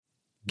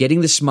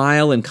Getting the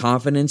smile and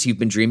confidence you've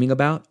been dreaming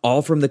about,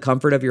 all from the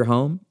comfort of your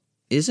home,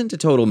 isn't a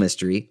total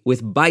mystery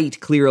with Byte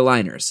clear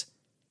aligners.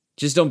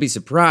 Just don't be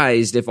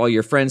surprised if all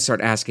your friends start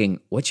asking,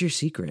 "What's your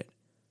secret?"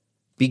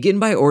 Begin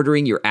by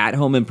ordering your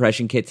at-home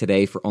impression kit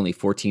today for only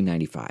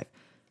 $14.95.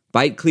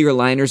 Byte clear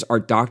aligners are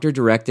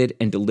doctor-directed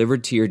and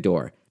delivered to your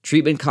door.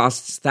 Treatment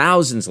costs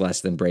thousands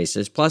less than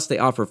braces, plus they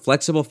offer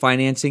flexible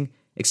financing,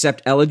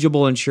 accept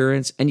eligible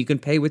insurance, and you can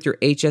pay with your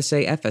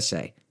HSA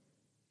FSA.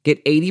 Get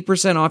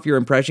 80% off your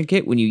impression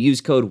kit when you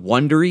use code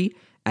WONDERY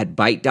at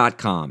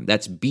Byte.com.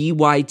 That's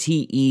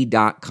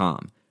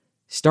BYTE.com.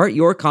 Start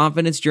your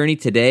confidence journey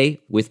today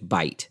with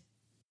Byte.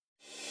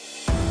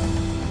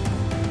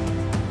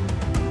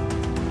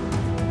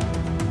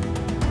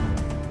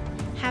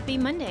 Happy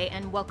Monday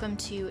and welcome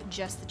to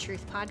Just the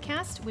Truth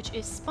podcast, which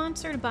is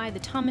sponsored by the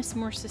Thomas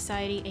More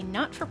Society, a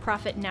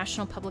not-for-profit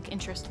national public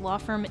interest law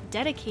firm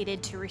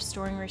dedicated to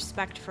restoring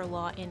respect for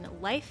law in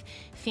life,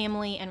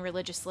 family, and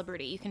religious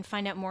liberty. You can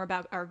find out more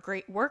about our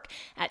great work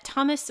at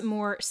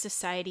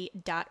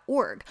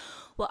thomasmoresociety.org.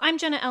 Well, I'm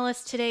Jenna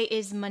Ellis. Today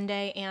is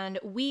Monday, and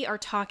we are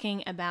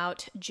talking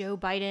about Joe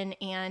Biden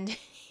and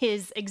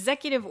his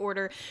executive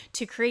order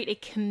to create a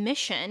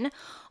commission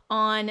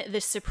on the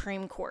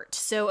Supreme Court.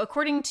 So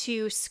according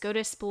to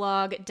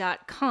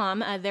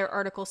SCOTUSblog.com, their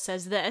article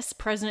says this: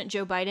 President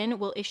Joe Biden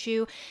will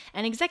issue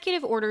an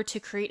executive order to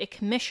create a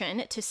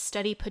commission to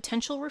study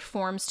potential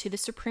reforms to the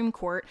Supreme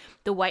Court,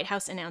 the White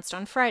House announced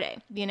on Friday.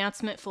 The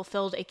announcement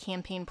fulfilled a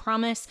campaign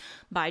promise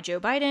by Joe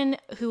Biden,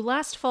 who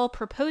last fall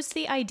proposed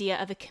the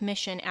idea of a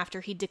commission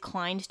after he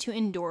declined to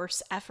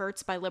endorse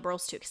efforts by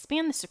liberals to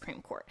expand the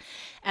Supreme Court,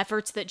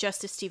 efforts that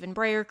Justice Stephen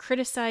Breyer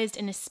criticized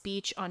in a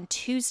speech on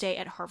Tuesday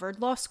at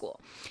Harvard Law School.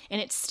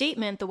 In its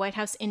statement, the White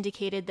House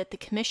indicated that the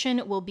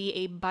commission will be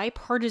a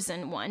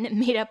bipartisan one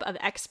made up of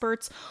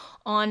experts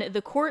on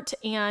the court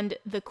and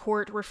the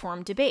court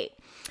reform debate.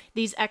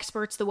 These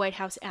experts, the White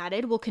House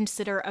added, will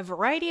consider a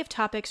variety of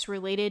topics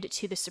related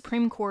to the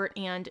Supreme Court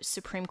and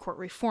Supreme Court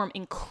reform,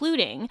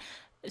 including,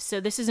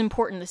 so this is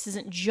important, this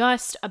isn't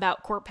just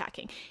about court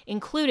packing,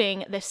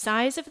 including the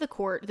size of the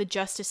court, the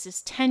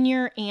justices'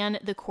 tenure, and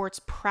the court's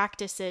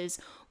practices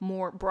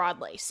more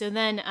broadly. So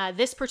then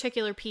this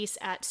particular piece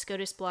at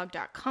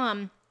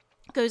SCOTUSblog.com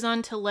goes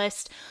on to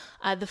list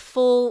the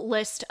full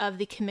list of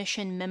the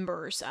commission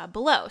members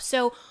below.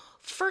 So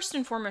first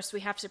and foremost,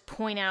 we have to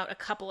point out a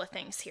couple of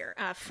things here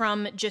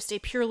from just a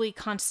purely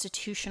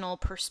constitutional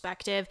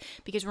perspective,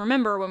 because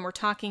remember, when we're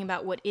talking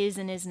about what is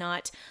and is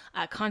not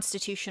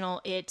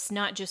constitutional, it's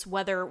not just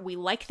whether we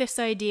like this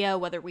idea,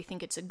 whether we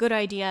think it's a good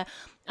idea,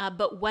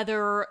 but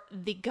whether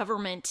the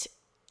government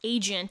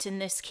agent, in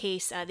this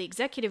case, the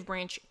executive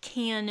branch,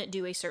 can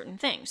do a certain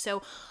thing.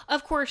 So,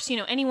 of course,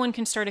 anyone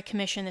can start a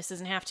commission. This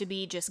doesn't have to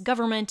be just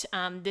government.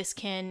 This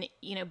can,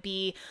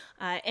 be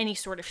any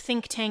sort of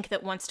think tank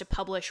that wants to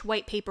publish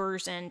white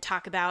papers and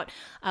talk about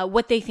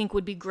what they think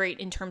would be great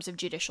in terms of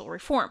judicial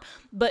reform.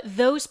 But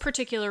those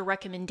particular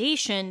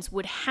recommendations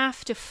would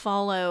have to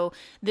follow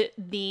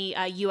the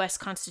U.S.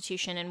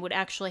 Constitution and would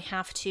actually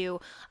have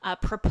to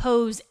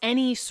propose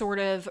any sort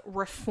of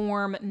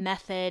reform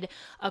method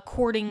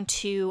according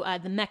to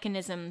the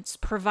mechanisms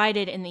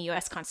provided in the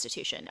U.S.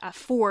 Constitution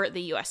for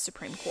the U.S.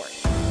 Supreme Court.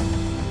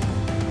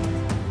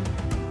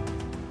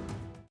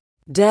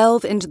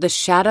 Delve into the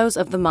shadows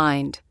of the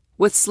mind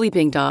with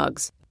Sleeping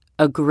Dogs,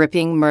 a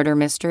gripping murder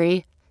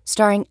mystery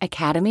starring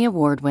Academy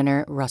Award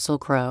winner Russell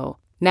Crowe.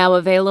 Now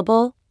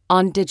available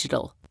on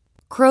digital.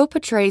 Crowe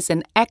portrays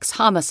an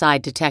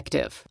ex-homicide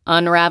detective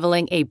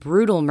unraveling a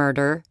brutal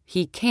murder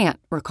he can't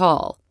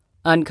recall.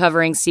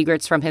 Uncovering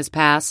secrets from his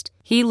past,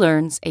 he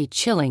learns a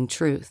chilling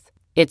truth.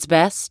 It's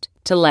best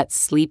to let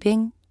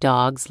sleeping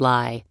dogs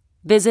lie.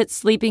 Visit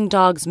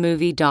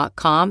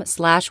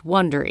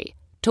sleepingdogsmovie.com/Wondery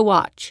to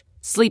watch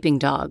Sleeping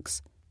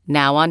Dogs,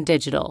 now on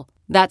digital.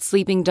 That's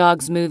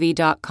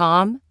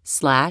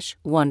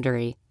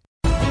sleepingdogsmovie.com/Wondery.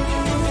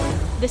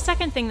 The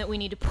second thing that we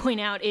need to point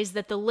out is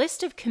that the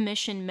list of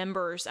commission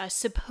members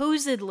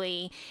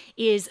supposedly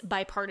is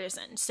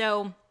bipartisan.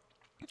 So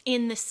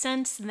in the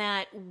sense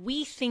that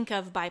we think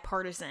of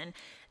bipartisan,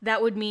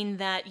 that would mean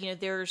that,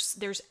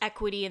 there's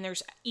equity and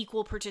there's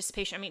equal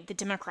participation. I mean, the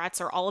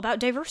Democrats are all about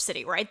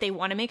diversity, right? They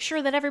want to make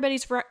sure that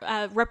everybody's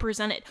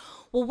represented.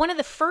 Well, one of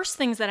the first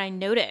things that I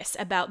notice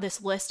about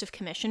this list of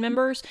commission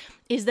members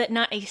is that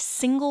not a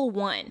single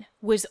one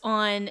was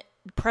on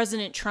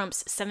President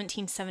Trump's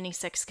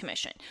 1776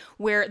 commission,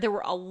 where there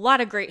were a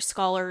lot of great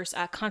scholars,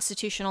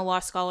 constitutional law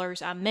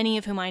scholars, many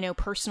of whom I know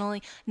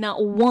personally.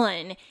 Not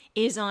one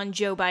is on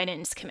Joe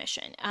Biden's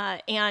commission.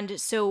 And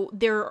so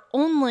there are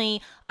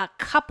only a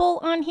couple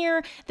on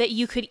here that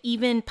you could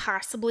even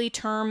possibly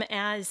term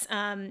as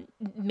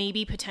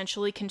maybe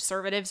potentially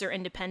conservatives or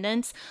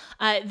independents.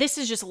 This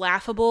is just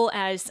laughable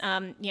as,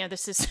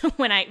 this is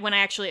when I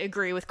actually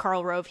agree with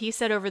Karl Rove. He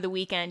said over the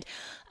weekend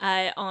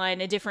on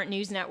a different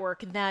news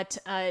network that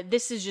but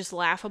this is just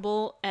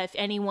laughable if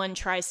anyone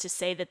tries to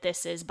say that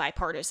this is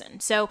bipartisan.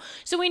 So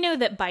we know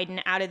that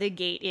Biden out of the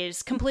gate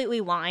is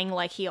completely lying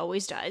like he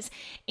always does.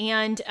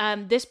 And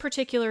this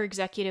particular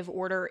executive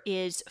order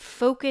is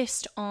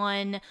focused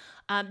on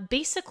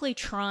basically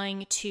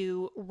trying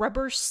to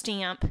rubber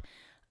stamp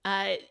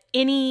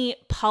any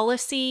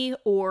policy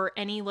or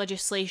any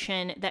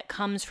legislation that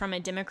comes from a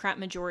Democrat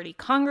majority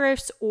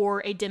Congress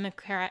or a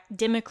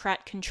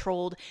Democrat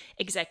controlled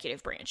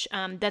executive branch.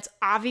 That's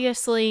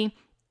obviously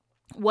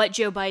what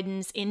Joe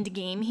Biden's end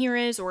game here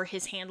is, or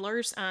his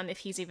handlers, if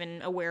he's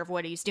even aware of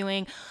what he's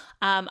doing.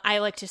 I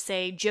like to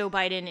say Joe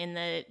Biden in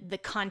the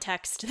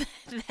context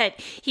that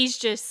he's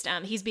just,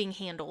 he's being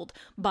handled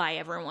by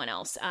everyone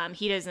else.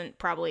 He doesn't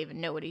probably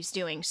even know what he's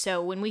doing.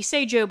 So when we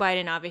say Joe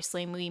Biden,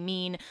 obviously we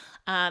mean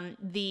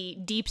the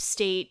deep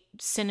state,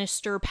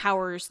 sinister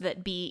powers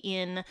that be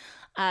in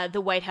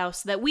the White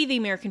House that we, the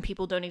American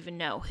people, don't even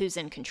know who's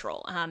in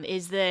control.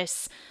 Is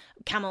this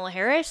Kamala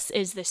Harris?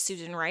 Is this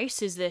Susan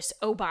Rice? Is this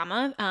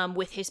Obama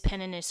with his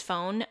pen and his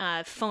phone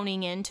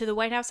phoning into the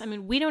White House? I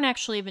mean, we don't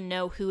actually even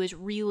know who is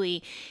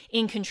really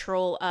in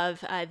control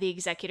of the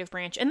executive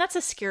branch. And that's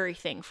a scary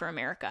thing for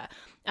America,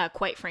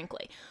 quite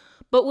frankly.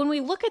 But when we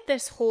look at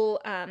this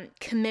whole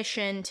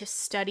commission to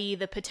study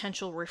the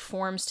potential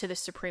reforms to the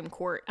Supreme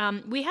Court,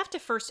 we have to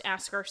first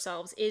ask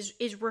ourselves,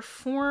 is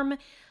reform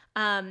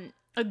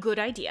a good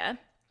idea?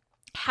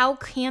 How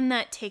can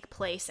that take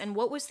place? And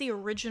what was the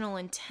original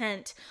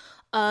intent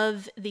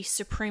of the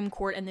Supreme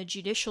Court and the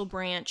judicial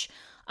branch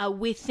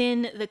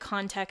within the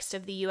context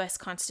of the U.S.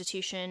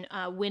 Constitution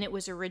when it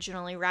was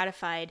originally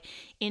ratified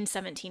in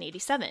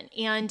 1787?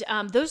 And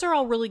those are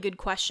all really good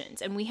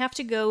questions. And we have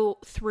to go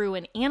through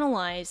and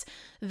analyze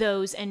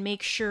those and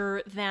make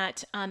sure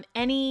that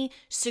any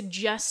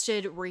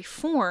suggested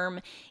reform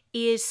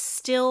is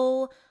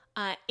still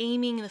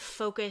aiming the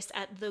focus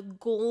at the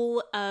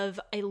goal of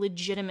a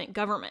legitimate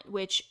government,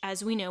 which,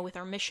 as we know, with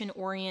our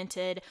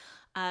mission-oriented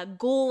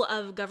goal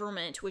of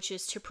government, which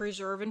is to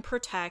preserve and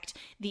protect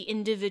the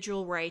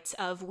individual rights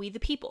of we the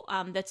people.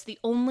 That's the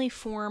only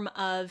form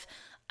of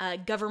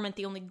government,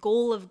 the only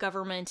goal of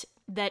government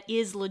that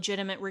is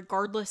legitimate,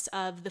 regardless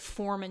of the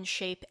form and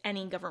shape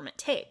any government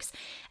takes.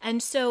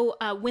 And so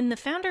when the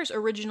founders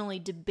originally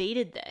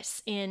debated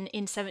this in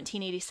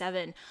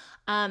 1787,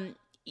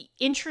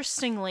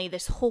 interestingly,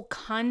 this whole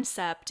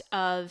concept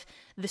of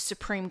the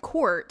Supreme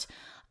Court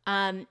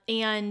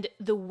and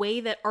the way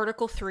that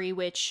Article 3,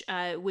 which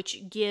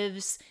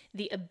gives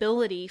the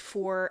ability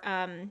for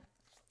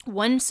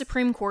one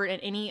Supreme Court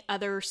and any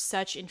other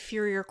such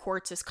inferior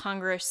courts as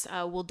Congress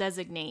will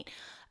designate,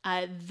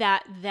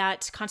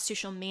 that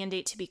constitutional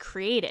mandate to be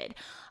created.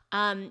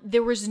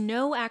 There was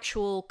no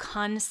actual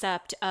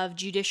concept of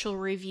judicial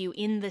review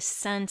in the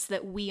sense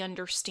that we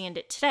understand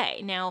it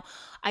today. Now,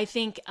 I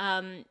think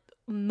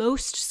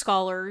most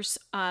scholars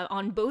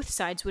on both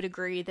sides would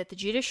agree that the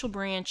judicial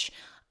branch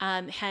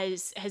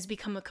has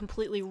become a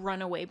completely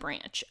runaway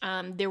branch.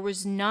 There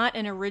was not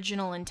an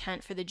original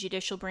intent for the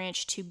judicial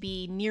branch to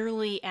be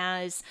nearly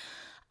as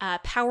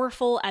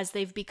powerful as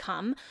they've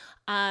become.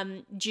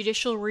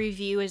 Judicial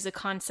review is a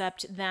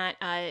concept that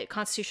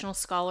constitutional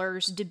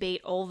scholars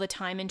debate all the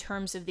time in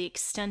terms of the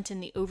extent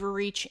and the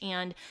overreach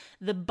and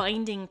the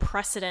binding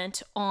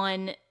precedent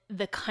on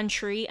the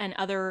country and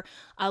other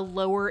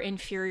lower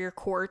inferior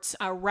courts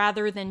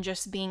rather than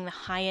just being the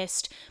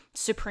highest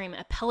Supreme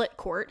Appellate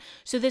Court.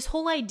 So this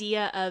whole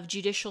idea of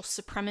judicial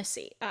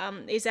supremacy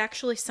is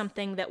actually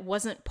something that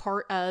wasn't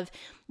part of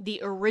the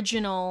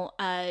original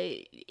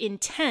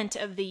intent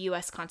of the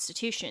U.S.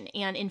 Constitution.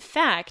 And in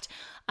fact,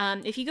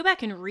 if you go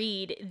back and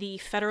read the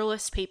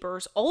Federalist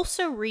Papers,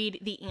 also read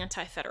the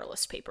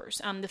Anti-Federalist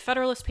Papers. The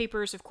Federalist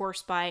Papers, of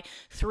course, by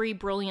three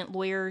brilliant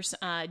lawyers,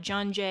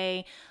 John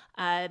Jay,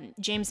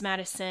 James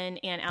Madison,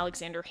 and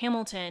Alexander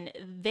Hamilton.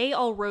 They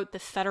all wrote the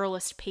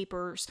Federalist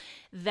Papers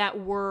that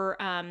were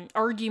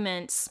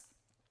arguments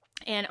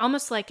and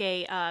almost like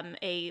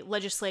a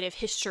legislative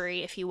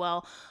history, if you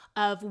will,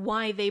 of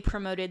why they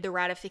promoted the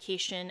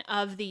ratification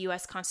of the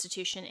U.S.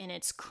 Constitution in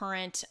its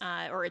current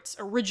or its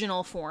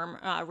original form,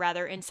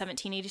 rather, in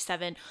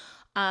 1787,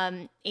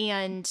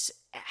 and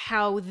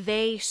how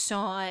they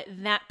saw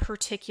that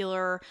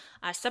particular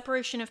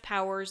separation of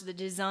powers, the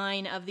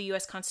design of the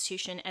U.S.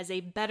 Constitution, as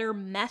a better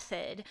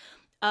method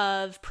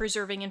of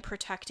preserving and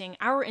protecting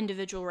our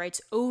individual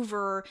rights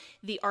over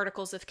the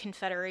Articles of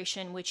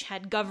Confederation, which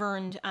had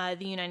governed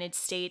the United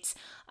States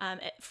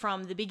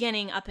from the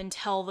beginning up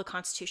until the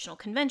Constitutional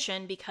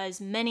Convention, because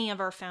many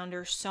of our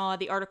founders saw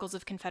the Articles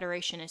of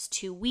Confederation as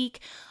too weak,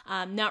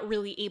 not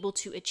really able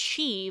to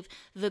achieve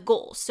the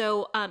goal.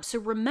 So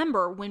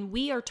remember, when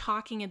we are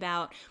talking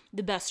about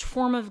the best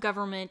form of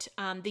government,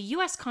 the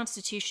U.S.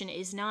 Constitution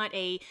is not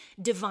a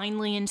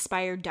divinely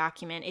inspired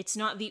document. It's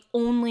not the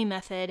only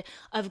method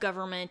of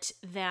government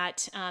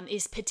that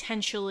is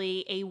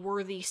potentially a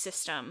worthy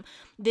system.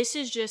 This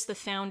is just the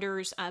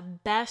founders'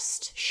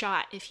 best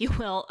shot, if you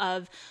will,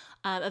 of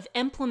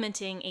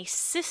implementing a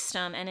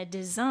system and a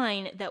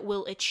design that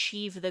will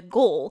achieve the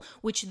goal,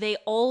 which they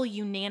all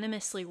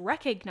unanimously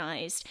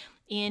recognized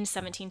in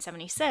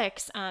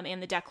 1776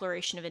 and the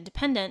Declaration of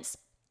Independence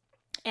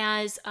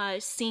as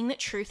seeing that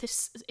truth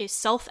is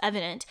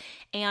self-evident,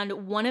 and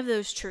one of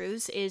those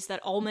truths is that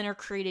all men are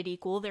created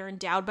equal. They're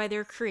endowed by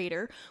their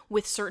creator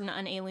with certain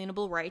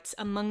unalienable rights.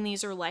 Among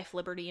these are life,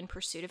 liberty, and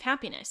pursuit of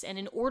happiness. And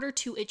in order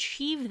to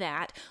achieve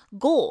that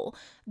goal,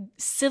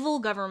 civil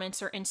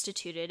governments are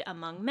instituted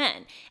among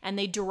men, and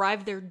they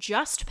derive their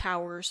just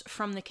powers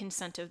from the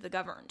consent of the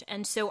governed.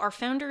 And so our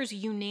founders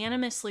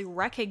unanimously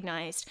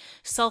recognized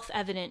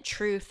self-evident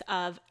truth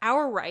of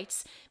our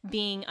rights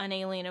being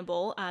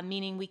unalienable,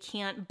 meaning we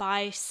can't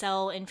buy,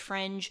 sell,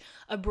 infringe,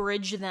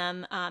 abridge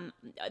them.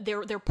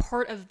 They're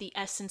part of the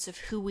essence of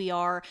who we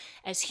are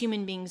as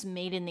human beings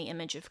made in the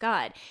image of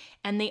God.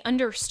 And they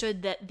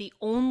understood that the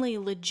only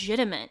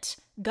legitimate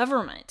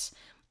government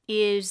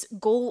is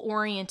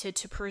goal-oriented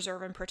to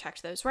preserve and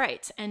protect those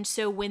rights. And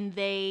so when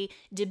they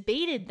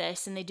debated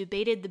this, and they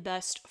debated the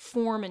best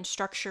form and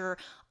structure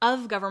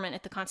of government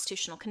at the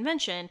Constitutional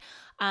Convention,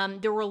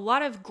 there were a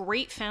lot of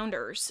great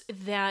founders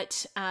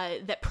that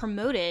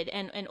promoted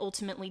and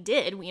ultimately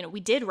did.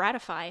 We did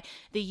ratify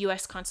the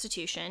U.S.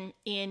 Constitution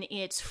in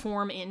its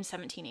form in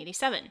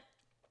 1787.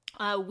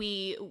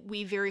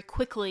 We very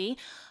quickly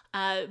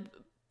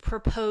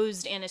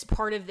proposed, and as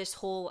part of this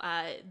whole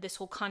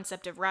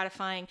concept of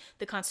ratifying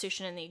the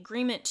Constitution and the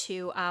agreement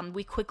to,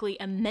 we quickly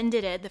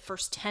amended it. The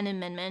first 10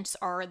 amendments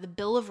are the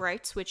Bill of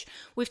Rights, which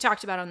we've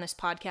talked about on this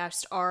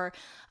podcast, are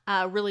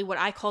really what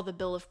I call the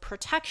Bill of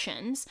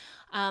Protections,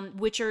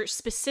 which are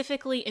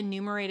specifically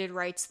enumerated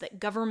rights that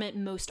government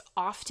most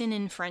often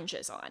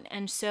infringes on.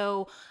 And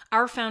so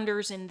our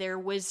founders, in their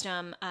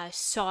wisdom,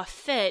 saw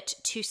fit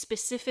to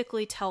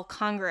specifically tell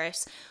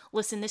Congress,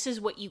 listen, this is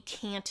what you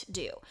can't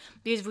do.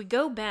 Because if we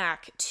go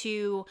back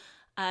to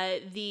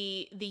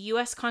the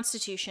U.S.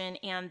 Constitution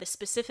and the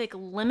specific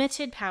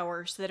limited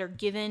powers that are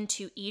given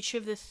to each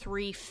of the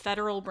three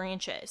federal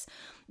branches,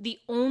 the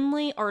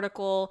only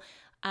article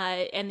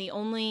and the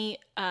only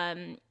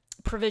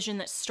provision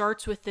that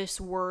starts with this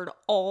word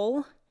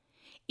all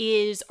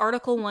is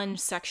Article 1,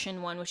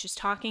 Section 1, which is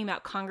talking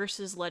about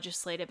Congress's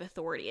legislative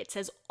authority. It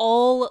says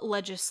all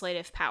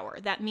legislative power.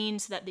 That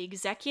means that the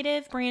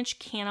executive branch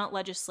cannot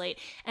legislate.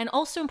 And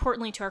also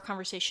importantly to our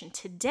conversation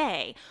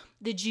today,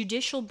 the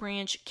judicial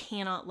branch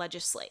cannot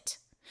legislate.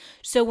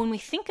 So when we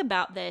think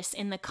about this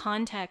in the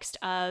context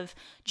of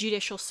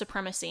judicial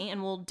supremacy,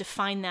 and we'll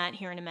define that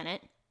here in a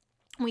minute,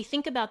 when we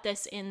think about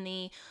this in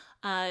the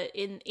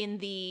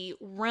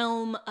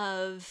realm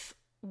of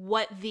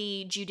what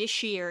the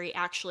judiciary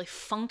actually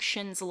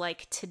functions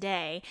like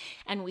today,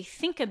 and we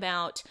think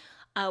about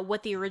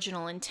what the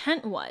original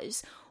intent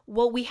was,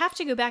 well, we have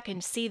to go back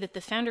and see that the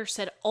founders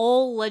said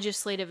all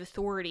legislative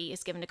authority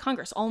is given to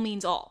Congress. All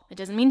means all. It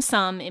doesn't mean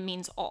some, it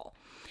means all.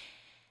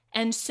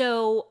 And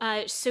so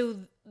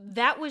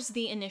that was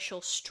the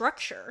initial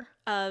structure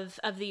of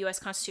the U.S.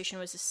 Constitution,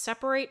 was to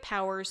separate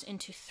powers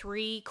into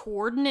three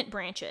coordinate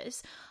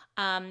branches.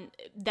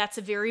 That's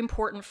a very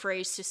important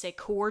phrase to say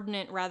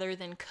coordinate rather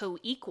than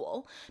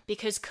co-equal,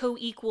 because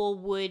co-equal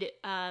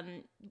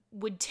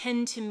would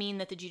tend to mean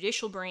that the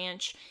judicial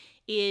branch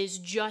is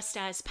just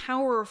as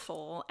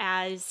powerful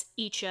as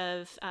each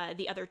of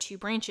the other two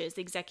branches,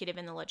 the executive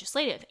and the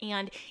legislative.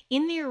 And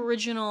in the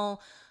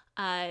original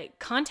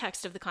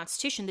context of the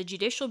Constitution, the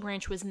judicial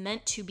branch was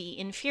meant to be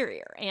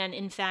inferior. And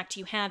in fact,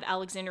 you have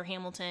Alexander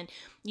Hamilton,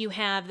 you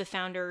have the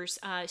founders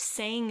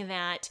saying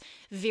that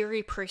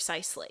very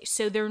precisely.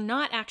 So they're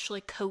not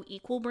actually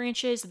co-equal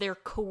branches, they're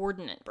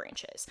coordinate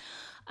branches.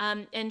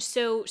 And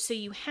so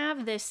you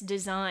have this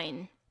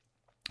design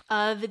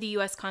of the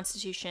U.S.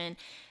 Constitution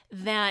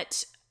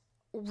that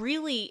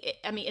really,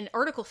 I mean, in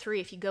Article 3,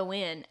 if you go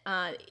in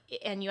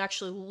and you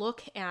actually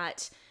look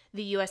at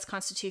the U.S.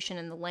 Constitution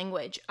and the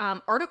language,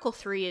 Article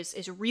 3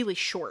 is really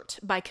short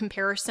by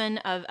comparison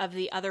of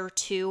the other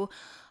two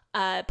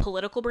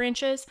political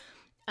branches.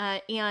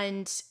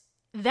 And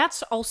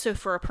that's also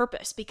for a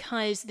purpose,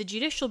 because the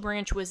judicial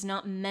branch was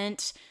not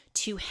meant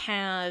to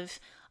have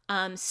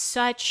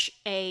such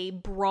a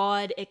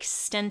broad,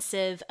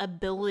 extensive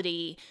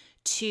ability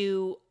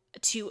to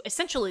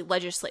essentially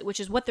legislate, which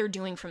is what they're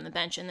doing from the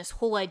bench, and this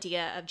whole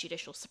idea of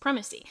judicial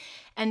supremacy.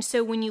 And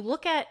so when you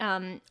look at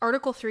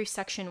Article 3,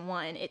 Section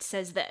 1, it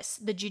says this: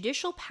 the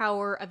judicial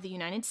power of the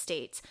United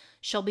States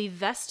shall be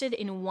vested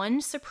in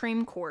one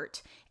Supreme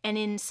Court and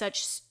in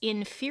such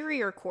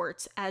inferior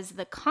courts as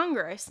the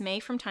Congress may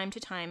from time to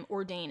time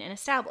ordain and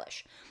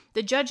establish.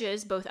 The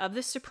judges, both of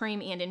the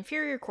Supreme and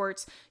inferior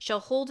courts, shall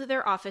hold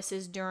their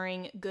offices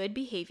during good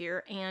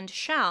behavior and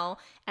shall,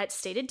 at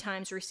stated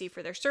times, receive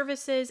for their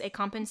services a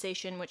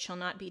compensation which shall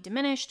not be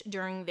diminished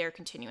during their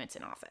continuance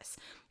in office.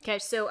 Okay,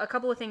 so a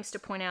couple of things to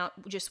point out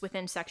just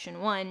within Section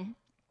 1.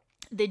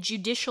 The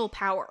judicial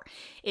power.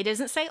 It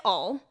doesn't say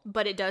all,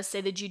 but it does say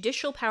the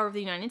judicial power of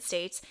the United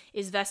States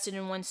is vested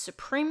in one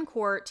Supreme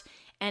Court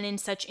and in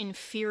such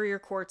inferior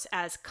courts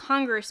as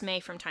Congress may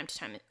from time to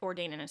time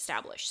ordain and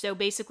establish. So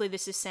basically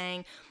this is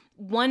saying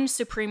one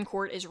Supreme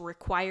Court is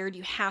required.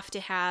 You have to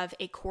have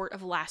a court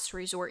of last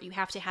resort. You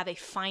have to have a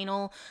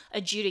final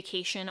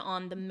adjudication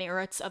on the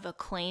merits of a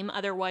claim.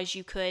 Otherwise,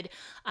 you could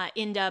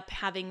end up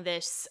having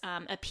this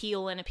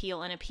appeal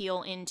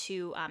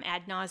into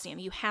ad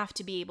nauseum. You have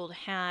to be able to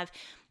have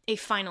a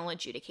final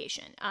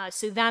adjudication.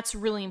 So that's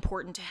really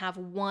important, to have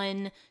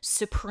one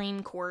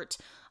Supreme Court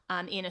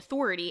in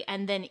authority,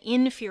 and then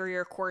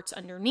inferior courts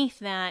underneath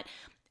that,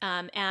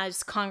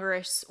 as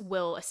Congress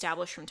will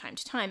establish from time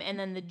to time. And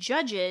then the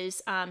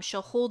judges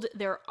shall hold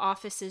their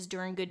offices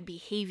during good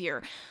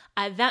behavior.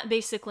 That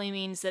basically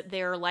means that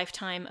they're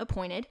lifetime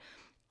appointed,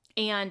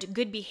 and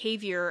good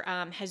behavior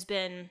has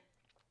been,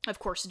 of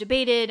course,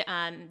 debated.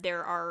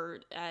 There are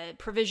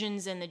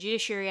provisions in the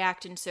Judiciary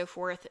Act and so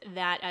forth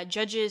that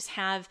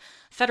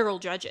federal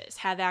judges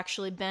have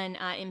actually been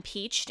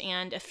impeached,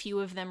 and a few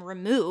of them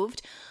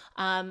removed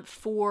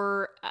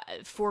for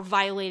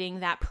violating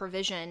that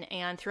provision.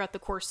 And throughout the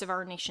course of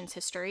our nation's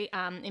history,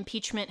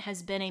 impeachment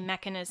has been a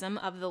mechanism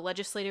of the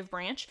legislative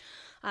branch,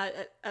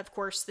 of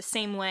course, the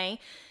same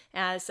way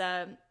as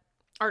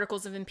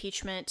articles of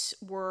impeachment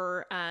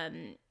were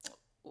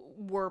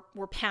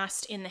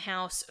passed in the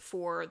House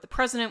for the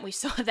president. We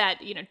saw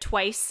that,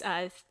 twice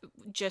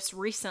just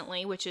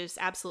recently, which is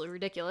absolutely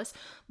ridiculous.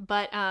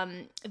 But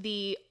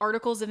the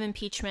articles of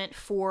impeachment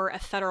for a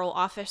federal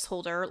office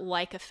holder,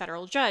 like a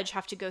federal judge,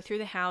 have to go through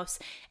the House,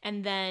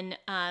 and then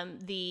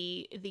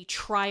the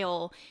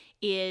trial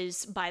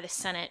is by the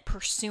Senate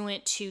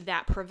pursuant to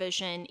that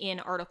provision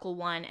in Article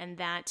 1 and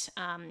that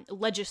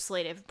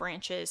legislative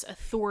branch's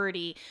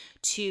authority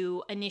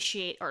to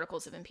initiate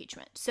articles of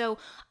impeachment. So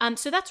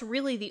that's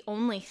really the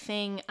only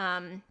thing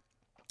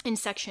in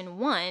Section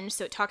 1.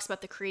 So it talks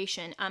about the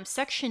creation.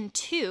 Section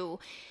 2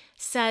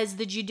 says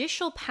the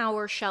judicial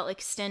power shall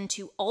extend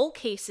to all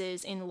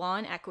cases in law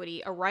and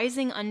equity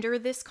arising under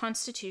this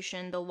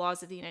Constitution, the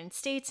laws of the United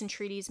States, and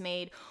treaties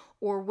made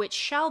or which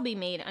shall be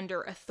made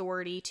under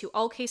authority, to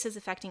all cases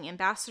affecting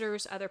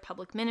ambassadors, other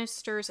public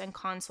ministers, and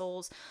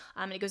consuls.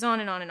 And it goes on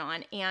and on and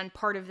on. And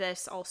part of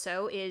this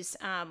also is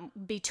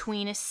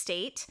between a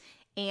state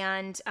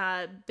and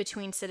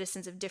between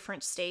citizens of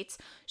different states.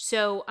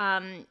 So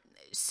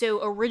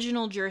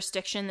original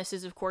jurisdiction, this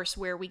is, of course,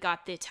 where we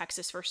got the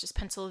Texas versus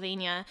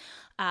Pennsylvania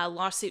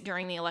lawsuit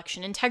during the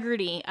election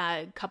integrity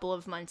a couple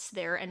of months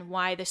there, and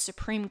why the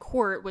Supreme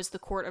Court was the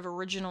court of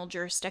original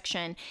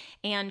jurisdiction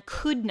and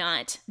could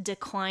not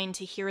decline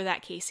to hear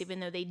that case,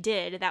 even though they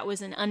did. That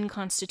was an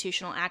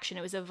unconstitutional action.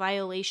 It was a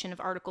violation of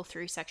Article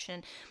 3,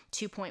 Section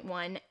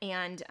 2.1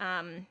 and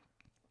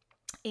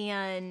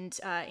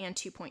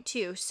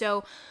 2.2.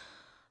 So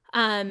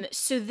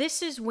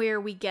this is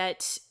where we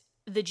get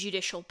the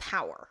judicial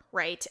power,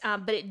 right?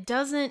 But it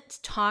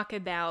doesn't talk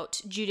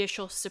about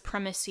judicial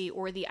supremacy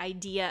or the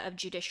idea of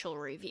judicial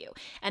review.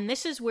 And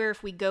this is where,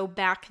 if we go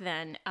back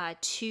then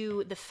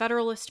to the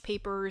Federalist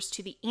Papers,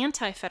 to the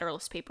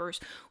Anti-Federalist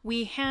Papers,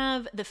 we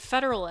have the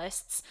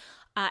Federalists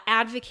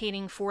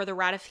advocating for the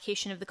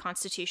ratification of the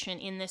Constitution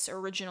in this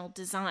original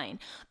design.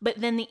 But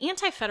then the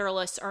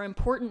Anti-Federalists are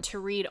important to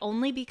read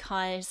only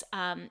because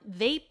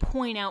they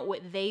point out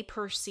what they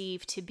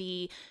perceive to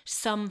be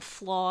some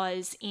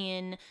flaws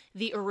in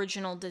the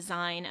original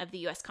design of the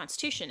U.S.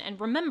 Constitution.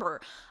 And remember,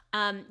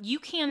 you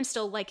can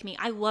still like me.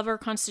 I love our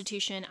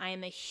Constitution. I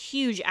am a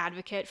huge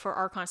advocate for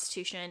our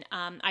Constitution.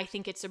 I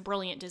think it's a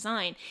brilliant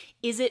design.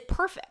 Is it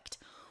perfect?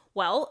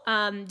 Well,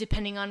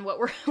 depending on what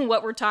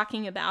we're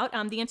talking about,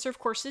 the answer, of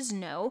course, is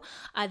no.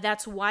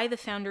 That's why the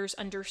founders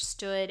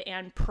understood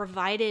and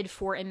provided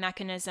for a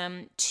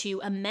mechanism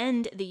to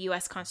amend the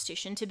U.S.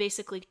 Constitution, to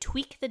basically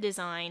tweak the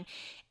design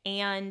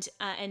and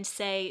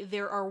say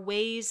there are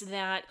ways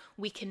that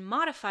we can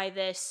modify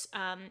this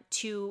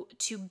to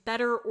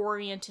better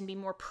orient and be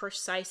more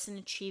precise in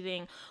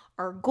achieving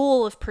our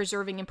goal of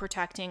preserving and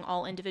protecting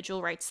all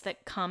individual rights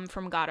that come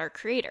from God, our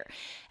Creator.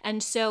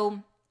 And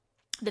so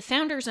the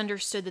founders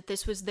understood that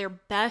this was their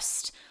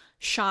best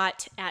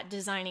shot at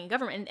designing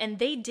government, and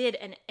they did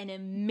an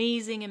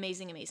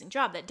amazing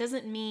job. That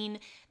doesn't mean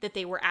that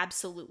they were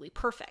absolutely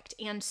perfect.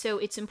 And so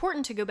it's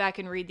important to go back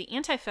and read the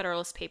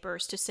Anti-Federalist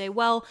Papers to say,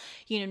 well,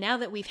 now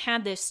that we've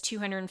had this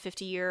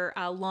 250-year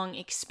long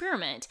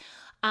experiment,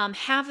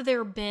 have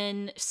there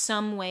been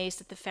some ways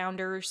that the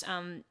founders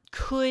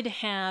could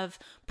have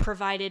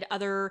provided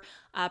other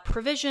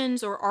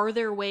provisions, or are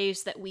there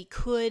ways that we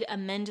could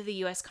amend the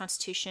U.S.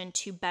 Constitution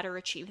to better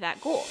achieve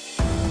that goal?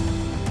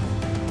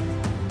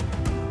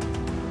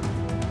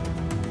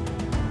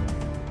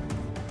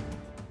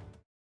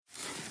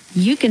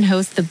 You can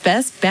host the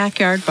best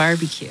backyard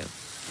barbecue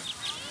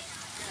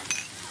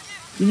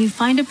when you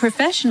find a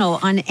professional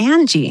on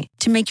Angie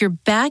to make your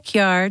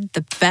backyard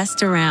the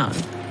best around.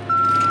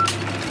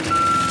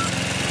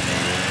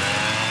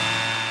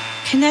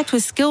 Connect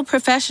with skilled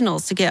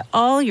professionals to get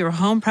all your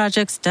home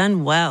projects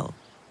done well.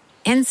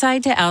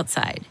 Inside to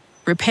outside,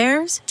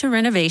 repairs to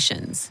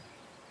renovations.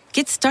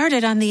 Get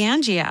started on the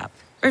Angie app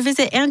or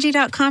visit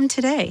Angie.com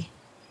today.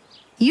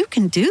 You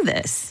can do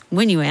this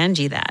when you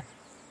Angie that.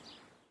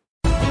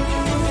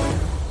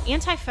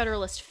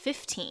 Anti-Federalist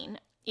 15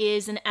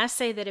 is an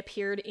essay that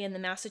appeared in the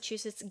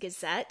Massachusetts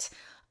Gazette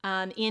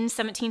in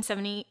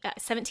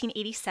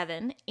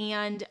 1787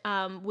 and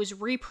was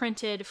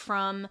reprinted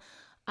from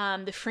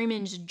the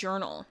Freeman's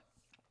Journal.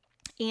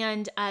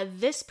 And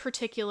this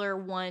particular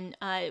one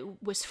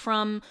was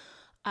from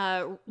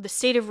the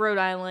state of Rhode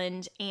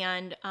Island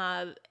and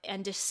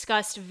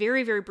discussed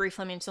very, very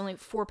briefly, I mean, it's only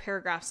 4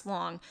 paragraphs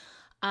long,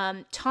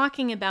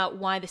 talking about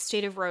why the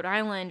state of Rhode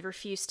Island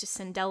refused to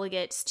send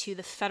delegates to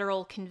the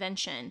federal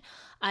convention.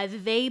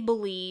 They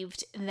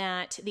believed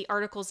that the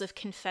Articles of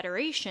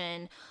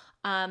Confederation,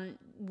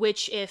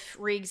 which if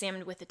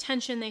re-examined with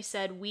attention, they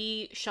said,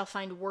 we shall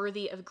find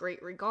worthy of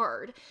great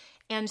regard.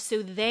 And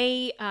so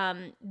they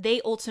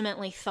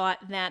ultimately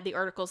thought that the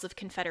Articles of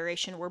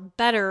Confederation were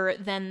better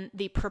than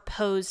the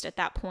proposed at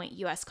that point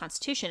U.S.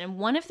 Constitution. And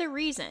one of the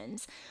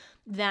reasons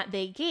that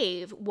they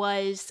gave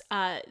was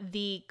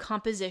the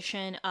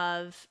composition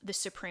of the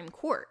Supreme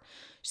Court.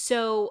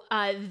 So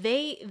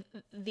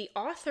the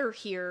author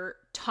here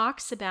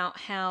talks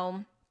about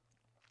how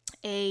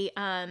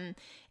a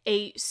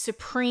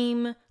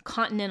Supreme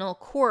Continental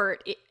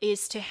Court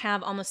is to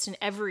have almost in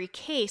every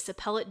case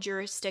appellate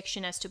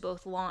jurisdiction as to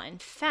both law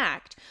and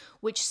fact,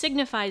 which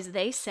signifies,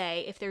 they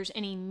say, if there's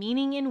any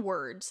meaning in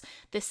words,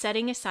 the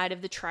setting aside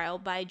of the trial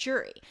by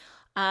jury.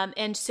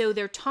 And so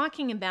they're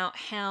talking about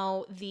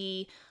how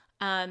the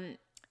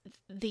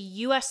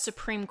U.S.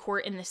 Supreme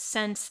Court, in the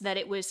sense that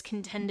it was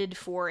contended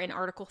for in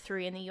Article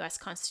 3 in the U.S.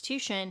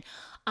 Constitution,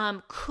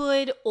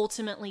 could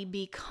ultimately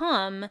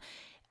become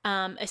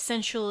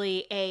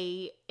essentially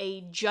a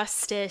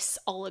justice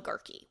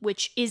oligarchy,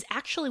 which is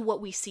actually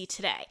what we see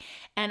today.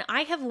 And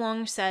I have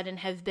long said and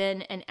have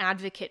been an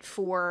advocate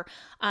for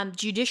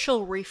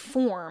judicial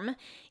reform,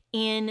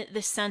 in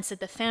the sense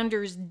that the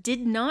founders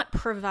did not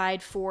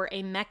provide for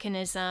a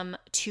mechanism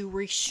to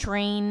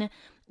restrain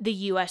the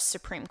U.S.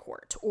 Supreme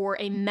Court or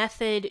a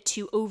method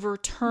to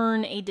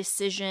overturn a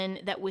decision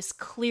that was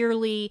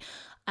clearly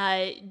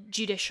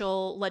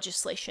judicial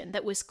legislation,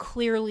 that was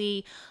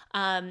clearly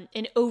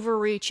an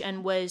overreach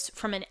and was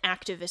from an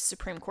activist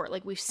Supreme Court.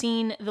 Like, we've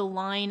seen the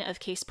line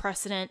of case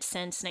precedent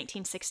since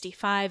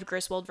 1965,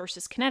 Griswold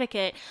versus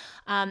Connecticut,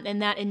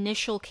 and that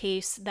initial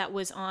case that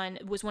was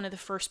one of the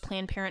first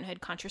Planned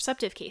Parenthood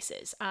contraceptive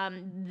cases.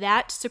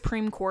 That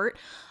Supreme Court,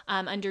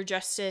 under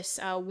Justice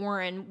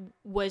Warren,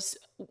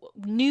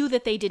 knew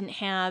that they didn't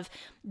have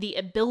the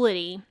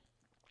ability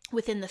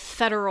within the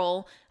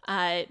federal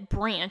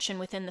branch and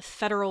within the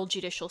federal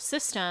judicial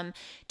system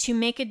to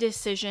make a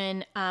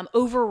decision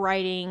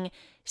overriding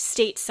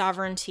state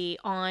sovereignty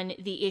on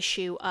the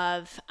issue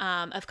of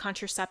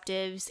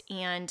contraceptives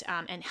and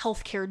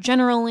healthcare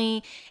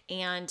generally,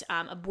 and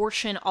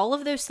abortion. All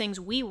of those things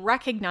we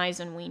recognize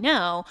and we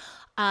know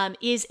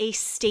is a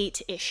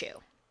state issue.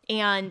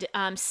 And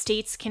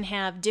states can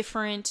have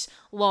different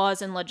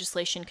laws and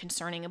legislation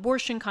concerning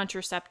abortion,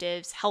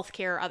 contraceptives,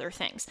 healthcare, other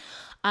things.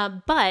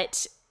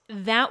 But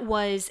that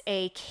was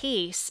a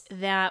case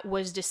that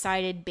was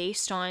decided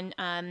based on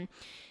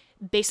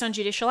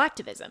judicial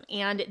activism,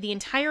 and the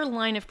entire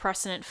line of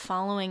precedent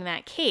following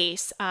that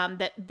case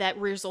that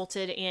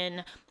resulted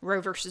in Roe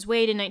versus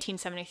Wade in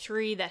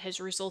 1973, that has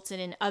resulted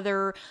in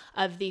other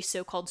of these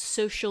so-called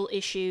social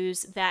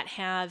issues that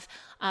have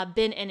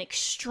been an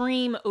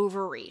extreme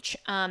overreach.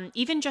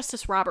 Even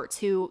Justice Roberts,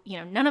 who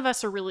none of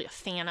us are really a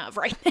fan of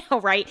right now,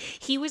 right?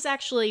 He was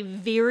actually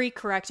very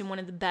correct, and one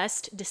of the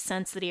best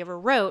dissents that he ever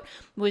wrote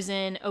was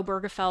in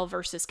Obergefell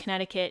versus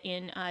Connecticut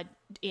in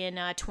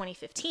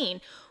 2015,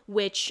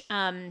 which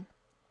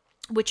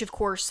of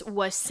course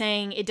was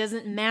saying it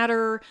doesn't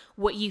matter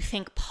what you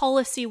think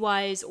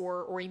policy-wise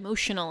or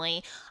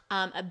emotionally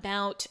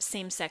about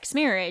same-sex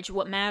marriage.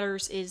 What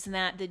matters is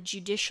that the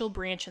judicial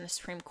branch and the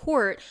Supreme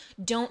Court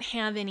don't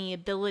have any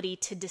ability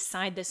to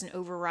decide this and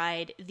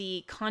override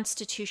the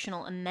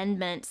constitutional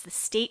amendments, the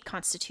state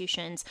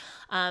constitutions.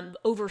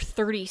 Over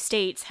 30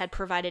 states had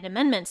provided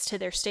amendments to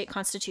their state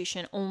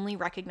constitution only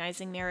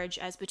recognizing marriage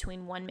as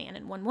between one man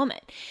and one woman.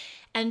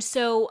 And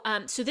so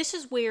this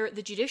is where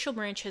the judicial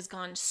branch has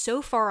gone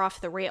so far off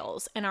the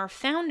rails, and our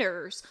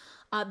founders,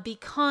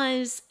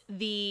 because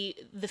the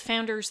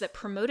founders that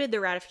promoted the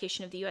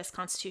ratification of the U.S.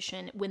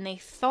 Constitution, when they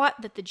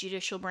thought that the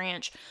judicial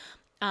branch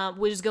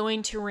was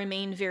going to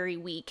remain very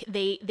weak,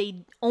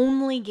 they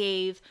only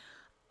gave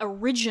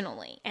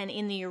originally, and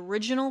in the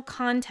original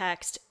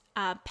context,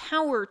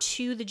 power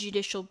to the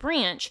judicial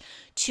branch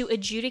to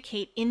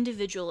adjudicate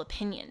individual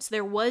opinions.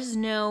 There was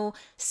no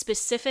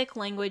specific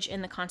language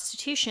in the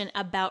Constitution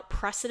about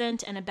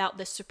precedent and about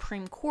the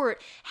Supreme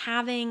Court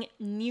having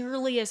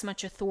nearly as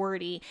much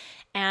authority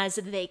as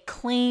they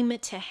claim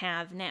to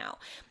have now.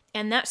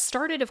 And that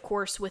started, of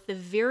course, with the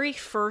very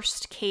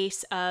first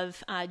case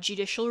of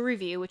judicial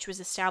review, which was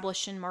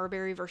established in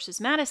Marbury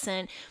versus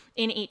Madison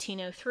in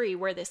 1803,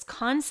 where this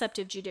concept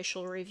of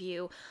judicial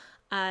review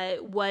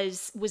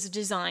was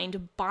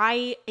designed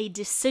by a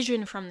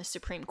decision from the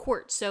Supreme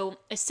Court. So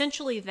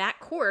essentially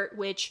that court,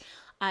 which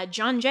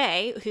John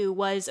Jay, who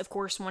was, of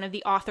course, one of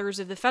the authors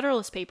of the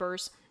Federalist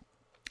Papers,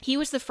 He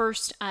was the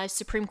first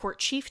Supreme Court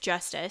Chief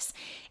Justice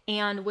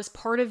and was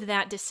part of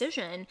that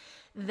decision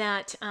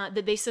that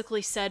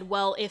basically said,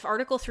 well, if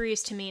Article 3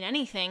 is to mean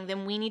anything,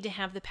 then we need to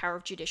have the power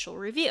of judicial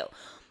review.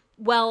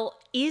 Well,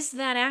 is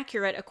that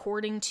accurate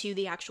according to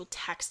the actual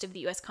text of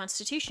the U.S.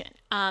 Constitution?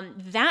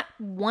 That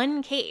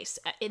one case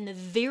in the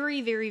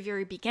very, very,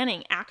 very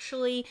beginning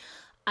actually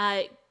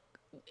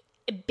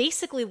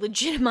basically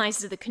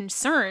legitimized the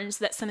concerns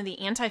that some of the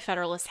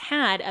anti-federalists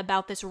had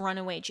about this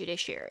runaway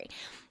judiciary.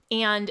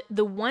 And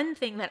the one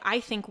thing that I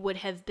think would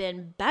have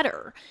been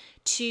better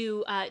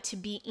to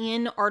be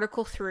in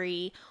Article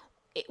 3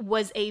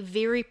 was a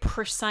very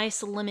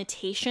precise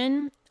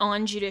limitation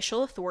on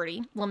judicial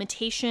authority,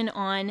 limitation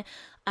on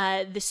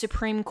the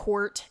Supreme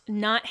Court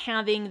not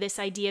having this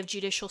idea of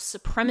judicial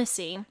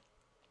supremacy,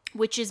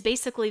 which is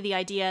basically the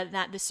idea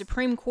that the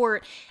Supreme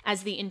Court,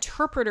 as the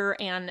interpreter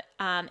and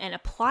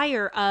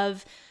applier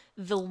of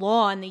the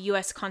law in the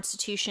U.S.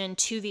 Constitution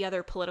to the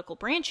other political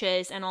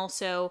branches, and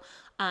also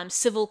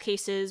civil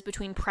cases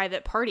between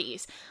private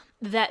parties,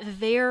 that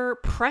their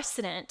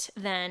precedent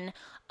then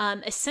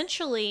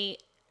essentially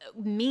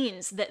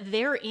means that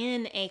they're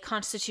in a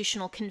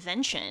constitutional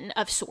convention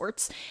of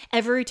sorts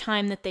every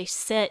time that they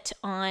sit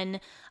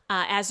on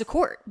as a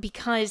court,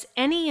 because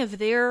any of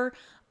their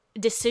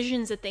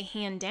decisions that they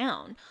hand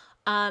down,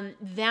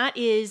 that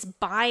is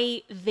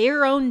by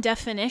their own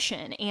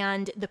definition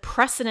and the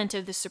precedent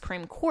of the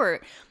Supreme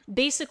Court,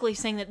 basically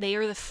saying that they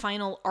are the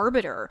final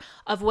arbiter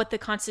of what the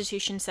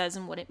Constitution says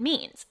and what it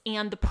means.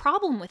 And the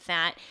problem with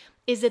that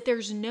is that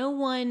there's no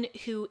one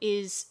who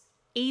is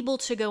able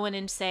to go in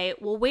and say,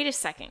 well, wait a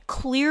second,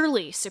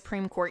 clearly,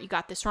 Supreme Court, you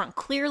got this wrong.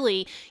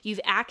 Clearly, you've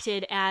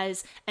acted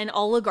as an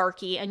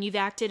oligarchy and you've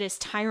acted as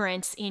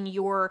tyrants in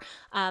your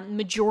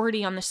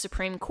majority on the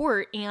Supreme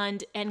Court,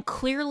 and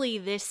clearly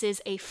this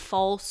is a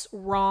false,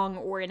 wrong,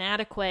 or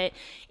inadequate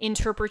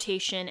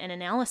interpretation and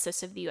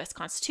analysis of the U.S.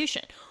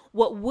 Constitution.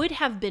 What would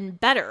have been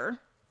better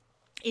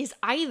is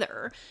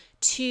either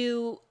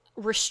to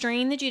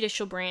restrain the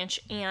judicial branch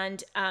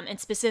and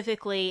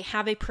specifically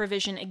have a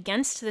provision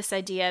against this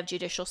idea of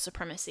judicial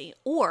supremacy,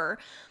 or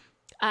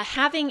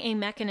having a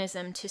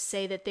mechanism to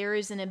say that there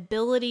is an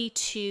ability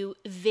to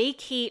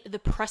vacate the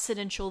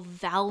precedential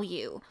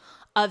value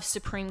of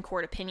Supreme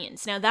Court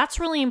opinions. Now, that's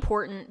really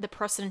important, the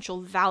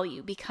precedential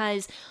value,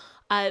 because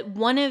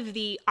one of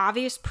the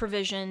obvious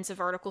provisions of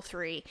Article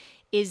 3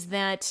 is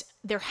that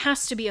there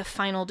has to be a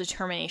final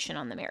determination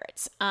on the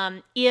merits.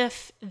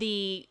 If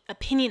the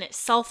opinion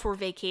itself were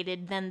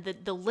vacated, then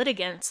the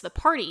litigants, the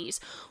parties,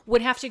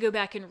 would have to go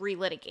back and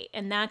relitigate.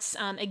 And that's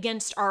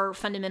against our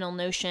fundamental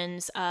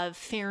notions of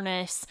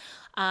fairness.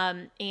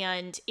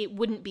 And it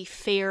wouldn't be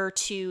fair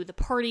to the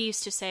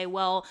parties to say,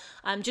 well,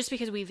 just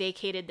because we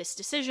vacated this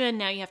decision,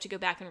 now you have to go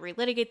back and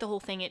relitigate the whole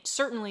thing. It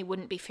certainly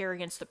wouldn't be fair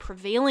against the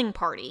prevailing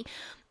party.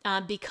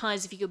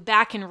 Because if you go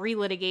back and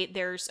relitigate,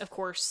 there's, of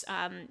course,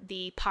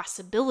 the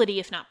possibility,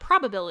 if not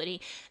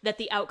probability, that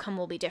the outcome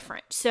will be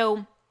different.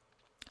 So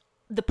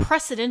the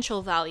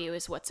precedential value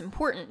is what's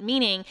important,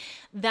 meaning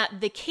that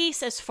the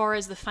case as far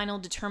as the final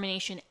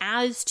determination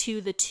as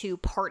to the two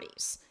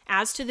parties,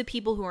 as to the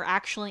people who are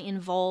actually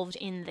involved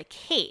in the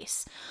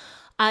case,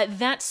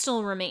 that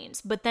still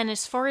remains. But then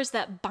as far as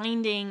that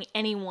binding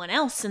anyone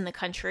else in the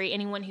country,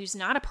 anyone who's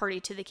not a party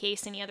to the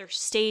case, any other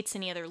states,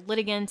 any other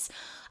litigants,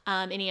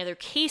 any other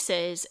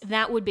cases,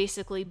 that would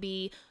basically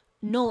be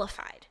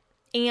nullified.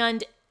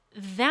 And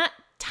that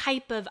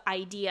type of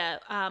idea,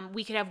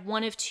 we could have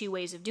one of two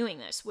ways of doing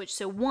this,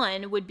 so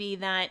one would be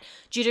that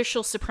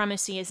judicial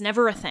supremacy is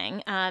never a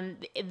thing.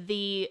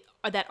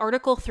 That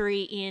Article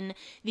 3, in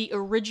the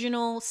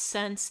original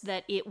sense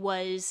that it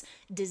was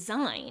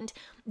designed,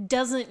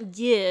 doesn't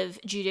give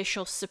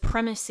judicial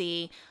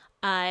supremacy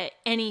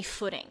any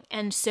footing.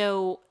 And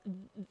so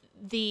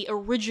the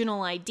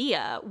original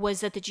idea was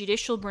that the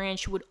judicial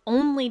branch would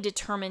only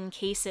determine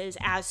cases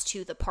as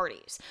to the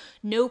parties,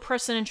 no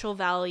precedential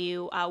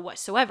value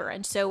whatsoever.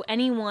 And so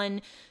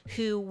anyone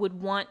who would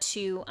want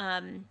to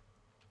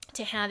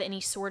have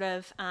any sort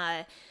of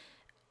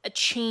a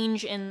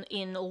change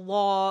in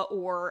law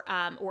or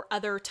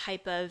other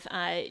type of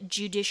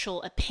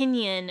judicial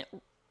opinion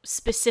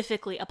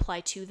specifically apply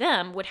to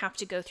them would have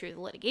to go through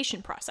the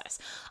litigation process.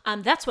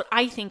 That's what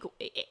I think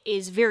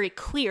is very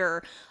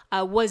clear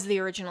was the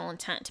original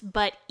intent.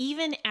 But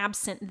even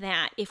absent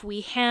that, if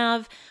we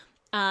have,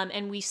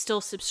 and we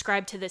still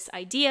subscribe to this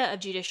idea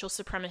of judicial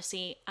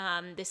supremacy,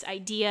 this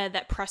idea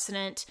that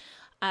precedent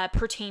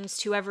pertains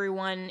to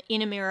everyone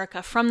in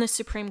America from the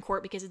Supreme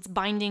Court because it's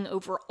binding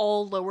over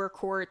all lower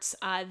courts,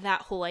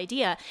 that whole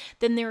idea,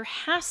 then there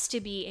has to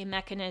be a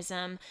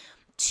mechanism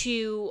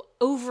to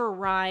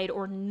override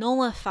or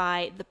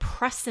nullify the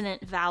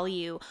precedent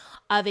value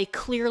of a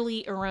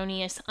clearly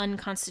erroneous,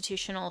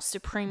 unconstitutional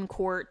Supreme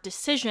Court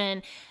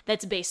decision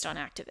that's based on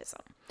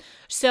activism.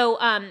 So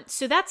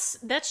that's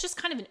just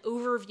kind of an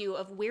overview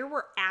of where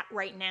we're at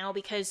right now,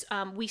 because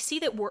we see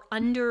that we're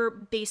under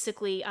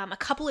basically a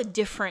couple of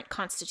different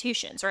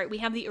constitutions, right? We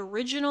have the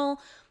original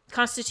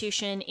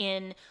Constitution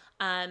in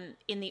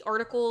in the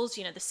articles,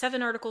 the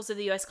 7 articles of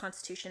the U.S.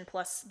 Constitution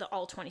plus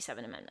all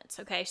 27 amendments.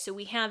 Okay, so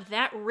we have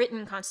that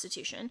written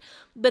Constitution,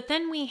 but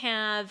then we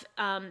have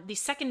the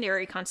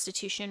secondary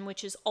Constitution,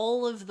 which is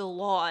all of the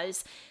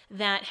laws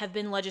that have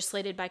been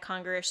legislated by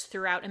Congress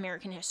throughout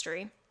American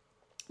history.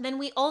 Then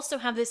we also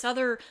have this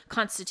other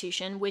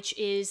constitution, which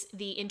is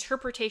the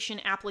interpretation,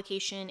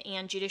 application,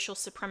 and judicial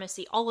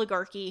supremacy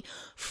oligarchy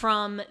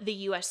from the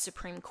U.S.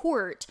 Supreme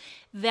Court.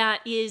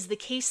 That is the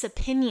case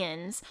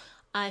opinions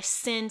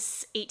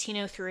since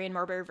 1803 in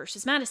Marbury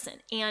versus Madison.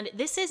 And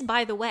this is,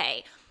 by the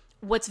way,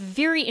 what's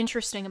very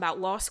interesting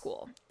about law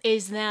school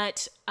is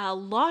that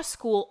law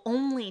school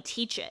only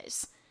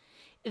teaches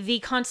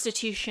the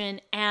Constitution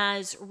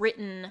as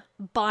written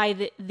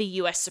by the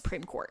U.S.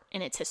 Supreme Court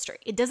in its history.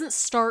 It doesn't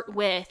start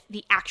with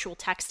the actual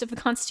text of the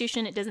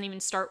Constitution. It doesn't even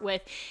start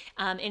with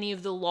any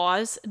of the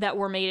laws that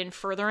were made in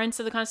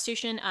furtherance of the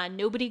Constitution.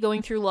 Nobody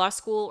going through law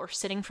school or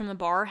sitting from the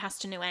bar has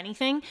to know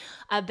anything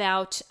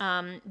about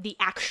the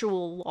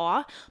actual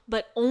law,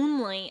 but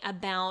only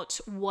about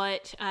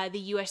what the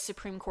U.S.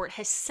 Supreme Court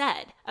has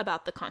said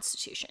about the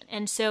Constitution.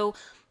 And so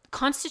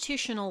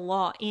constitutional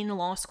law in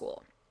law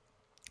school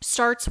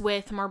starts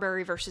with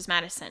Marbury versus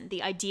Madison,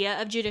 the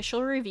idea of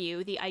judicial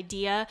review, the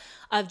idea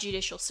of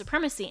judicial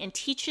supremacy, and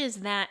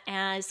teaches that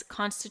as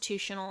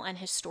constitutional and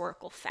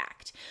historical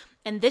fact.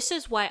 And this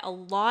is why a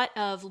lot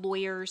of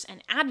lawyers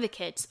and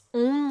advocates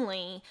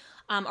only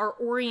are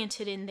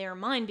oriented in their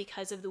mind,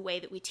 because of the way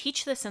that we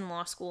teach this in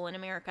law school in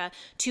America,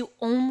 to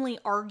only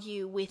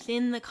argue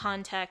within the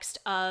context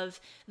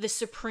of the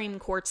Supreme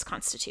Court's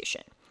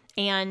Constitution.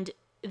 And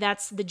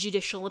that's the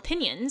judicial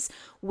opinions,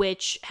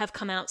 which have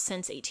come out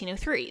since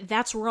 1803.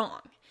 That's wrong.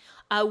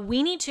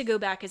 We need to go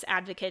back as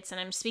advocates, and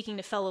I'm speaking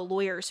to fellow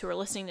lawyers who are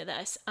listening to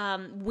this.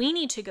 We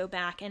need to go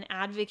back and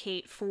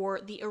advocate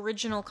for the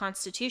original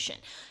Constitution,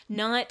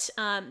 not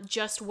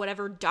just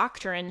whatever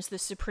doctrines the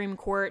Supreme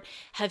Court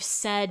have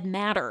said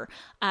matter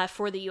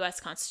for the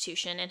U.S.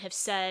 Constitution and have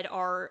said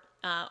are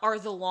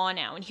the law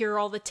now, and here are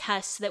all the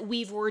tests that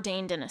we've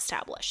ordained and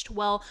established.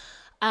 Well,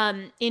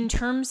 in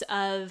terms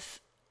of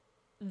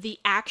the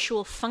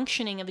actual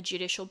functioning of a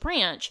judicial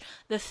branch,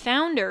 the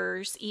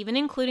founders, even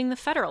including the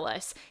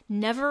Federalists,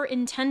 never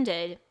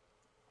intended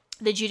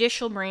the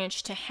judicial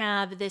branch to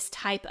have this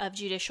type of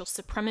judicial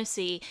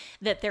supremacy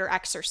that they're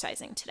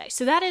exercising today.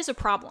 So that is a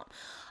problem.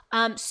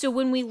 So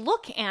when we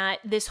look at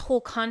this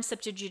whole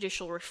concept of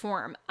judicial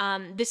reform,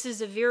 this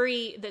was a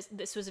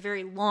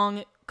very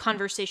long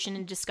conversation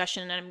and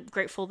discussion, and I'm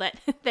grateful that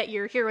that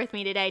you're here with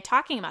me today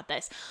talking about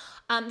this.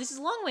 This is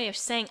a long way of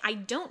saying I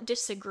don't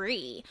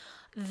disagree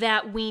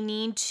that we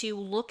need to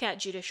look at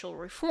judicial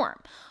reform.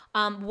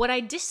 What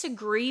I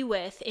disagree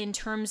with in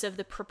terms of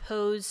the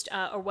proposed,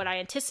 or what I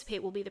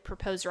anticipate will be the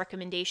proposed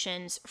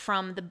recommendations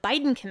from the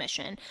Biden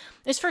Commission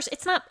is, first,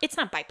 it's not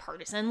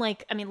bipartisan.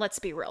 Let's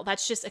be real.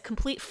 That's just a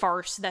complete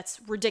farce.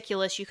 That's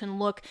ridiculous. You can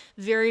look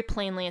very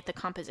plainly at the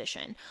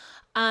composition.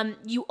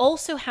 You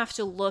also have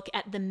to look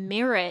at the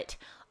merit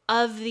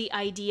of the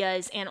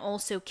ideas, and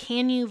also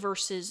can you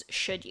versus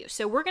should you.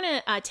 So we're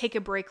going to take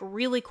a break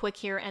really quick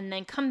here and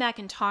then come back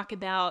and talk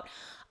about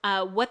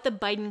what the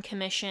Biden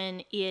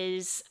Commission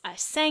is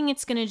saying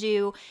it's going to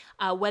do,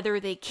 whether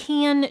they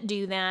can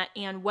do that,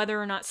 and whether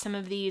or not some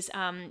of these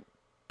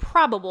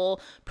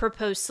probable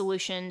proposed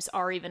solutions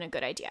are even a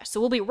good idea. So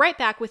we'll be right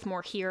back with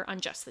more here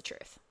on Just the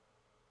Truth.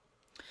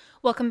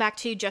 Welcome back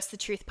to Just the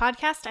Truth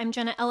podcast. I'm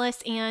Jenna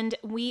Ellis, and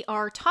we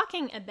are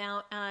talking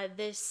about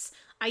this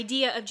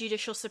idea of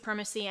judicial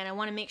supremacy, and I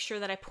want to make sure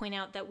that I point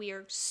out that we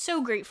are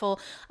so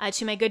grateful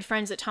to my good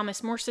friends at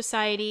Thomas More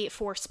Society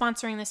for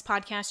sponsoring this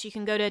podcast. You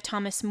can go to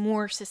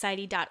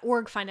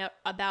thomasmoresociety.org, find out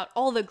about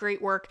all the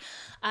great work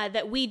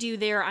that we do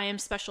there. I am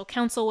special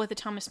counsel with the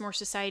Thomas More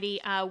Society.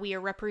 We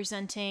are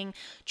representing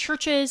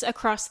churches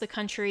across the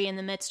country in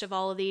the midst of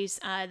all of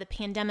these, the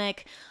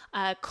pandemic,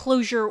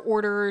 closure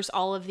orders,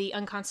 all of the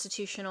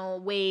unconstitutional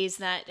ways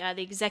that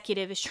the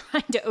executive is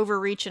trying to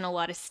overreach in a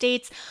lot of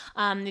states.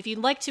 If you'd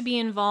like to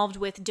be involved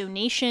with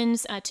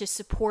donations to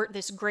support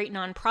this great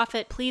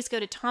nonprofit, please go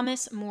to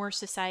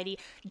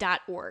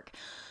thomasmoresociety.org.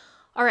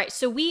 All right,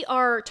 so we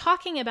are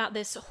talking about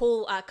this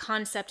whole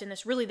concept and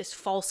this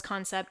false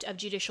concept of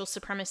judicial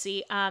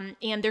supremacy,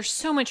 and there's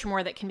so much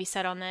more that can be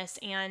said on this,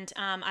 and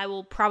I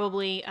will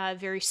probably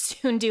very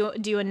soon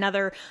do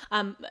another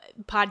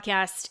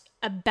podcast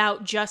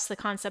about just the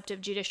concept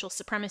of judicial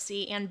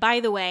supremacy. And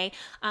by the way,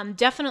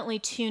 definitely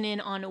tune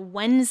in on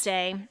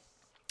Wednesday,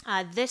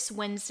 this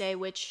Wednesday,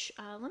 which,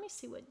 let me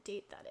see what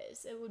date that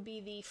is. It would be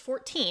the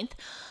 14th,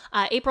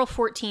 April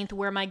 14th,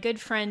 where my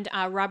good friend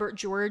Robert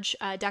George,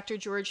 Dr.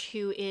 George,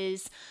 who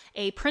is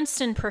a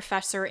Princeton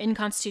professor in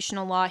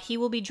constitutional law, he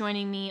will be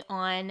joining me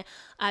on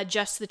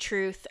Just the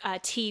Truth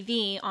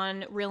TV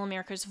on Real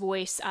America's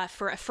Voice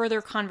for a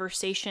further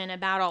conversation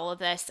about all of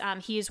this.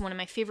 He is one of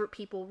my favorite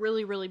people,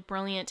 really, really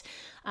brilliant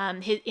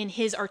in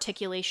his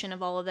articulation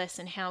of all of this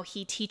and how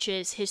he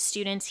teaches his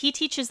students. He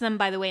teaches them,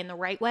 by the way, in the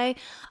right way.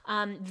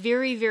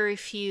 Very, very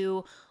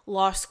few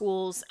law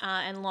schools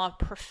and law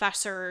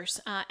professors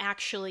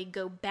actually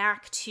go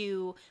back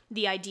to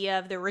the idea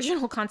of the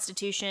original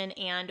Constitution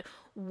and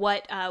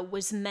what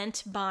was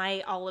meant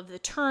by all of the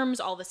terms,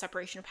 all the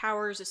separation of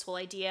powers, this whole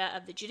idea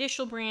of the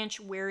judicial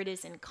branch, where it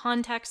is in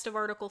context of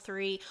Article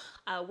 3,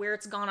 where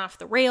it's gone off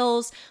the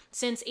rails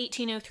since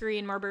 1803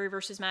 in Marbury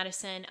versus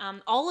Madison.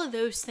 All of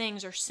those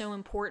things are so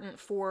important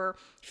for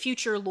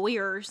future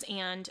lawyers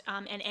and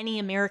any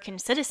American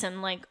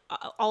citizen, like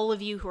all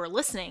of you who are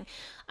listening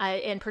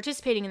and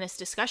participating in this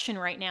discussion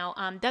right now.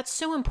 That's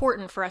so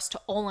important for us to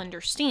all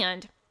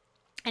understand.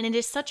 And it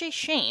is such a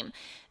shame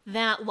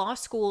that law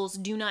schools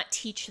do not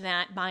teach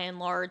that by and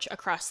large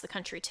across the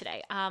country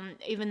today.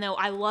 Even though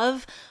I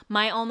love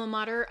my alma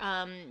mater,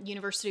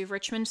 University of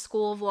Richmond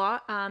School of Law,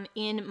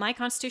 in my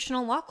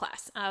constitutional law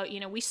class,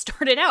 we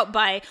started out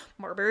by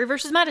Marbury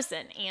versus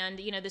Madison and,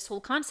 this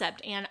whole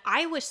concept. And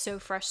I was so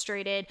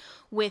frustrated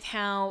with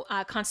how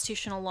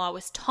constitutional law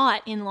was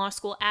taught in law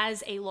school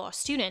as a law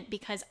student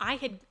because I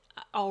had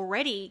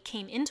already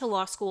came into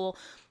law school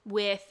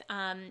with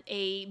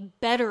a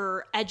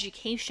better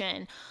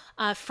education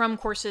from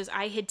courses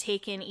I had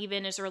taken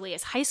even as early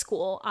as high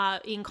school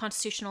in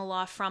constitutional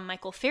law from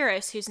Michael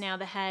Ferris, who's now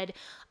the head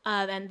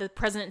and the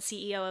president and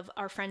CEO of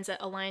our friends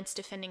at Alliance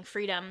Defending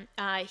Freedom.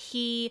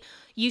 He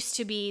used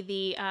to be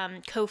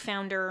the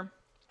co-founder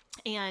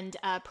and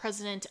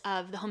president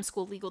of the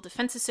Homeschool Legal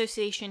Defense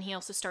Association. He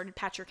also started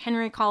Patrick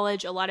Henry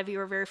College. A lot of you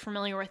are very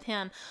familiar with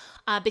him.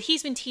 But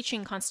he's been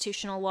teaching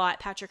constitutional law at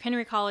Patrick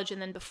Henry College,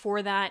 and then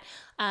before that,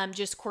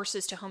 just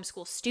courses to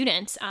homeschool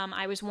students.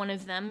 I was one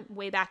of them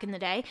way back in the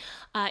day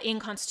in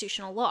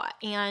constitutional law.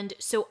 And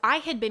so I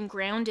had been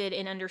grounded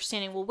in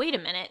understanding, well, wait a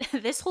minute,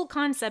 this whole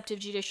concept of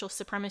judicial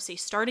supremacy,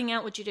 starting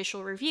out with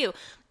judicial review,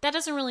 that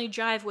doesn't really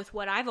jive with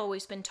what I've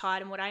always been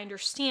taught and what I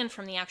understand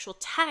from the actual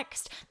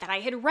text that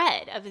I had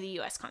read of the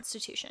U.S.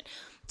 Constitution.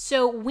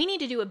 So we need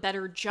to do a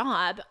better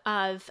job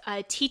of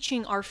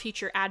teaching our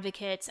future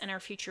advocates and our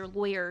future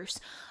lawyers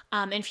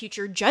and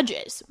future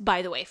judges,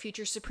 by the way,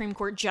 future Supreme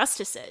Court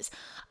justices,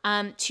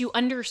 to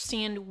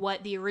understand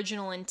what the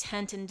original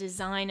intent and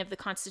design of the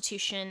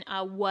Constitution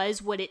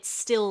was, what it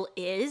still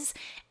is,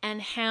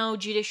 how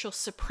judicial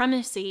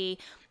supremacy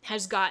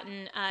has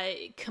gotten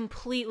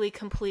completely,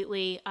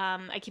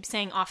 I keep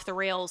saying off the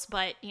rails,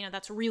 but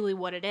that's really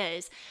what it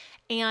is.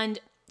 And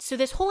so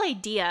this whole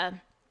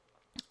idea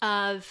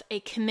of a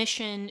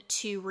commission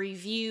to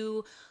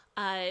review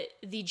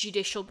the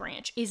judicial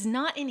branch is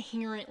not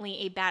inherently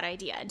a bad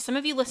idea. And some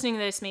of you listening to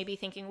this may be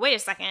thinking, wait a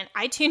second,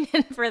 I tuned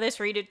in for this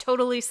for you to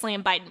totally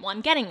slam Biden. Well,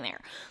 I'm getting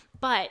there.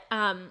 But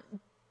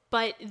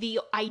the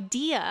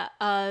idea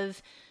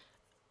of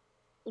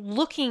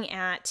looking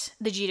at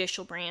the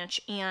judicial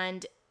branch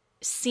and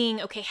seeing,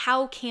 okay,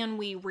 how can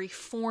we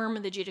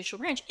reform the judicial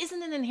branch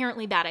isn't an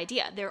inherently bad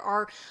idea. There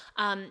are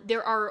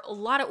a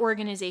lot of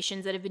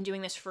organizations that have been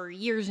doing this for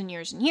years and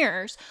years and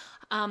years.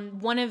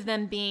 One of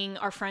them being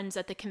our friends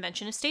at the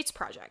Convention of States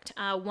Project.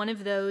 One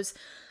of those,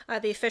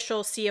 the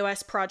official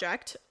COS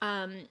project,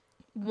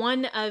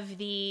 one of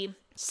the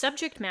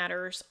subject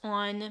matters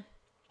on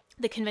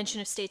the Convention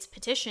of States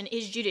petition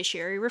is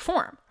judiciary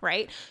reform,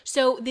 right?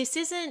 So this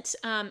isn't,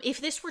 if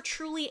this were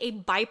truly a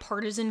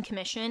bipartisan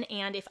commission,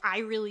 and if I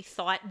really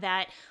thought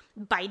that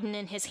Biden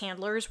and his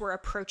handlers were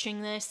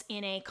approaching this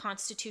in a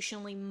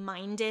constitutionally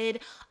minded,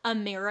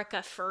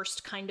 America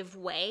first kind of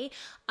way,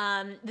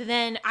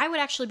 then I would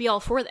actually be all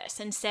for this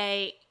and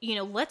say,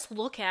 let's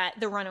look at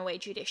the runaway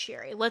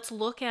judiciary. Let's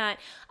look at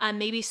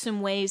maybe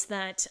some ways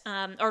that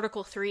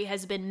Article 3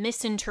 has been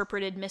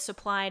misinterpreted,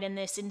 misapplied, and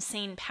this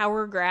insane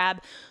power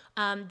grab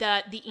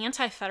that the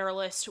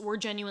Anti-Federalists were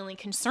genuinely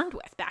concerned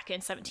with back in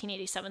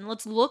 1787.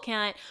 Let's look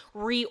at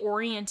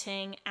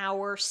reorienting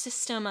our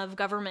system of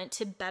government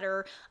to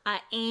better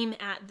aim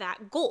at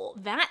that goal.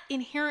 That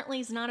inherently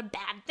is not a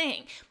bad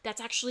thing.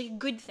 That's actually a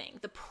good thing.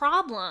 The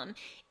problem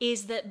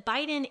is that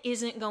Biden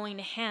isn't going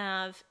to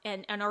have,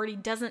 and already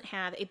doesn't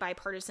have, a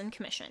bipartisan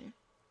commission.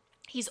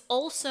 He's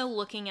also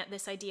looking at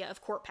this idea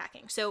of court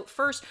packing. So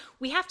first,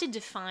 we have to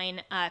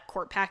define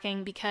court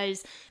packing,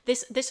 because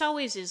this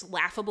always is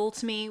laughable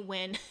to me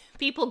when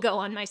people go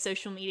on my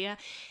social media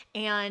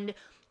and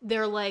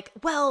they're like,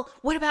 well,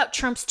 what about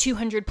Trump's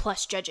 200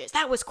 plus judges?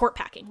 That was court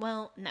packing.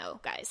 Well, no,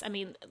 guys. I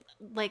mean,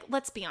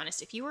 let's be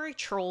honest. If you are a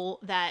troll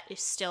that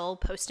is still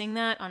posting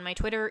that on my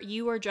Twitter,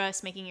 you are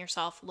just making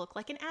yourself look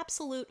like an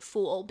absolute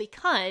fool,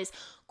 because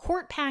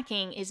court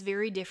packing is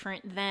very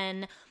different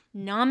than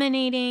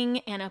nominating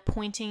and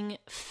appointing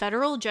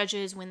federal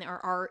judges when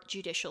there are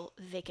judicial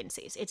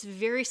vacancies. It's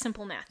very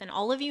simple math. And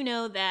all of you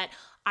know that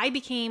I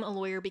became a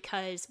lawyer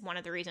because, one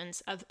of the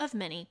reasons of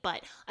many,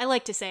 but I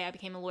like to say I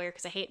became a lawyer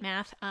because I hate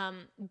math.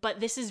 But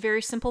this is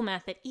very simple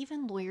math that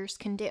even lawyers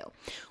can do.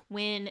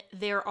 When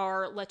there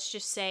are, let's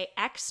just say,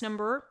 X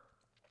number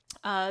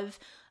of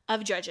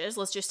judges.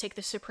 Let's just take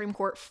the Supreme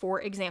Court,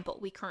 for example.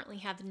 We currently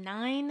have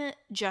 9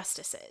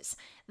 justices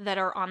that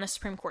are on the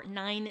Supreme Court,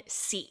 9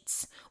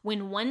 seats.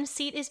 When one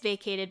seat is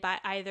vacated by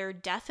either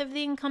death of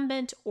the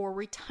incumbent or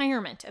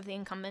retirement of the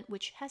incumbent,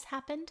 which has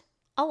happened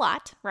a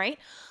lot, right,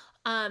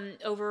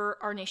 over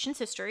our nation's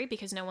history,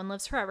 because no one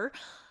lives forever,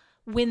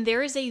 when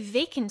there is a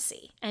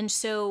vacancy, and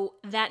so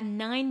that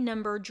 9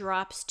 number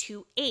drops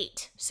to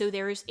 8, so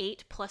there is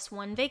 8 plus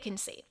 1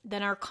 vacancy,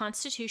 then our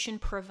Constitution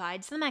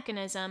provides the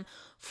mechanism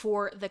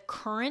for the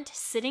current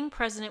sitting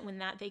president, when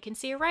that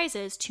vacancy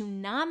arises, to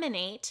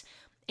nominate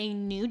a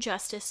new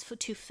justice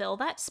to fill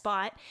that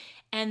spot,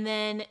 and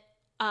then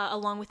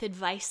along with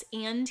advice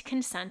and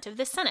consent of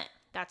the Senate.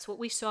 That's what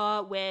we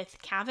saw with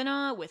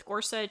Kavanaugh, with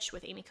Gorsuch,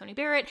 with Amy Coney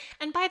Barrett,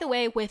 and by the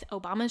way, with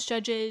Obama's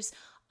judges,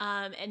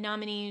 and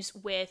nominees,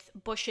 with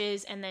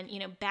Bush's, and then,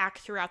 back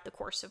throughout the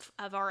course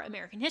of our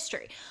American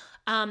history.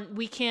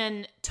 We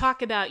can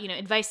talk about,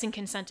 advice and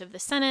consent of the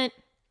Senate,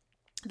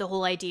 the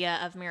whole idea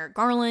of Merrick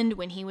Garland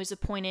when he was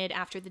appointed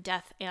after the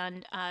death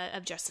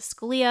of Justice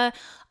Scalia.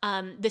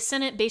 The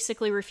Senate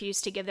basically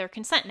refused to give their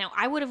consent. Now,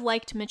 I would have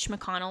liked Mitch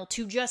McConnell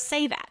to just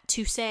say that,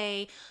 to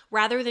say,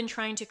 rather than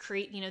trying to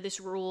create, this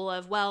rule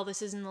of, well,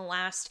 this is in the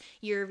last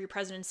year of your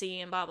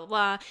presidency and blah,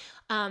 blah,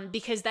 blah,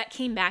 because that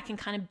came back and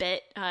kind of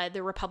bit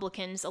the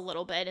Republicans a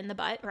little bit in the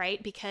butt,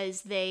 right?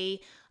 Because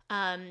Mitch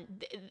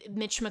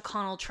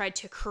McConnell tried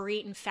to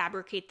create and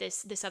fabricate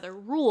this other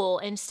rule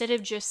instead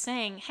of just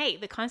saying, hey,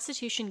 the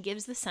Constitution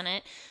gives the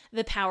Senate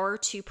the power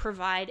to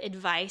provide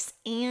advice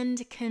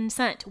and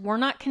consent. We're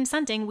not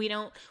consenting. We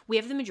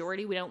have the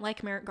majority. We don't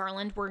like Merrick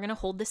Garland. We're going to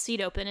hold the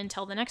seat open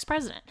until the next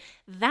president.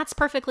 That's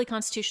perfectly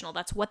constitutional.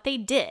 That's what they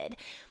did.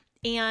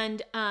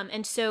 And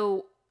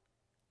so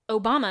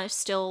Obama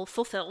still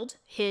fulfilled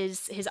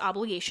his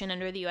obligation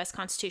under the U.S.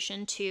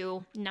 Constitution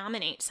to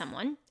nominate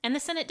someone, and the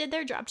Senate did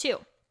their job too.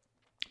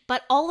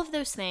 But all of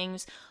those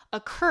things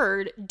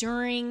occurred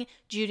during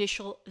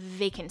judicial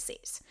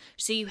vacancies.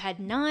 So you had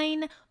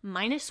 9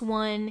 minus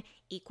 1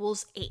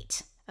 equals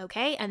 8,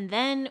 okay? And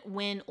then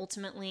when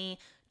ultimately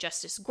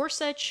Justice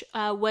Gorsuch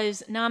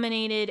was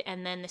nominated,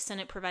 and then the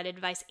Senate provided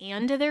advice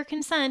and their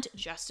consent,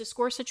 Justice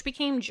Gorsuch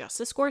became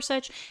Justice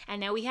Gorsuch,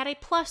 and now we had a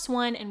plus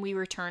 1, and we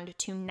returned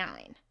to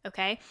 9,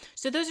 okay?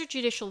 So those are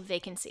judicial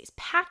vacancies.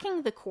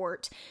 Packing the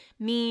court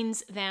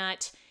means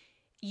that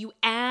you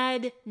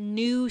add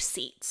new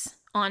seats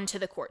onto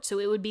the court. So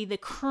it would be the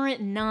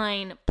current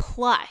 9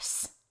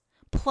 plus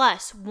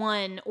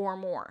 1 or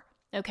more.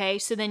 Okay,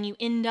 so then you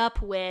end up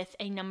with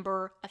a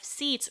number of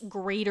seats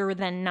greater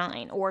than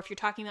 9. Or if you're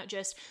talking about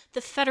just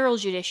the federal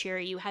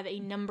judiciary, you have a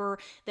number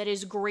that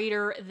is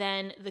greater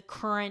than the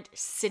current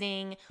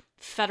sitting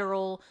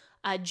federal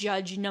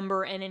judge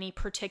number in any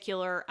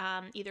particular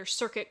either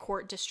circuit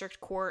court,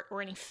 district court,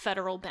 or any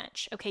federal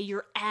bench. Okay,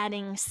 you're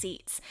adding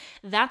seats.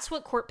 That's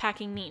what court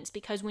packing means,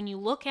 because when you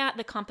look at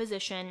the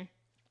composition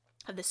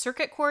of the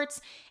circuit courts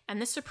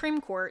and the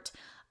Supreme Court,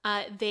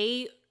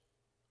 they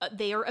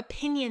are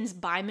opinions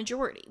by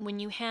majority. When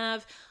you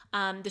have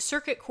the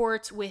circuit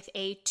courts with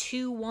a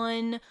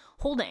 2-1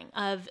 holding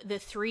of the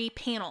 3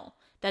 panel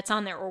that's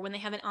on there, or when they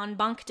have an en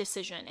banc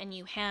decision and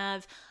you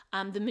have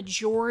the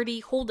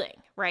majority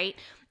holding, right?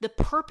 The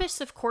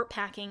purpose of court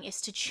packing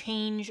is to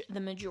change the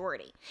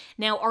majority.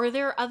 Now, are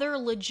there other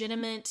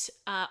legitimate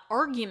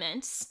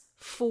arguments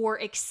for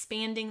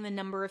expanding the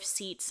number of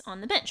seats on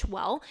the bench?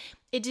 Well,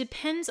 it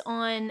depends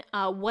on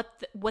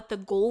what the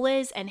goal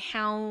is and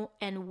how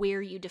and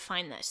where you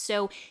define this.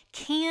 So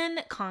can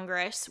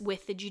Congress,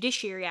 with the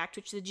Judiciary Act,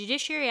 which the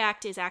Judiciary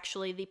Act is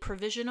actually the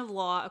provision of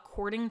law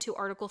according to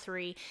Article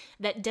 3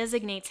 that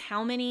designates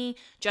how many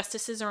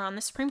justices are on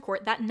the Supreme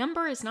Court, that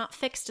number is not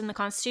fixed in the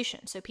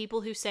Constitution. So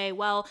people who say,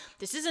 well,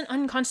 this isn't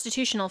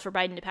unconstitutional for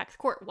Biden to pack the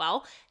court,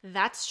 well,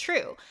 that's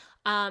true.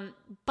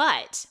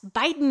 But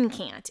Biden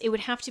can't. It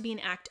would have to be an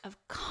act of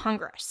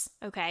Congress,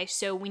 okay?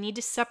 So we need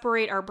to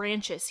separate our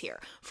branches here.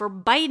 For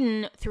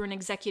Biden, through an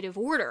executive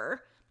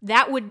order,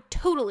 that would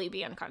totally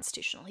be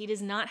unconstitutional. He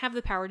does not have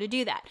the power to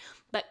do that.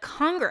 But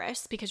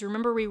Congress, because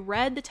remember we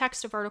read the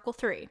text of Article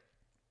 3,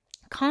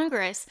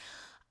 Congress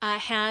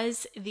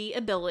has the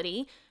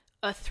ability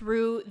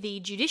through the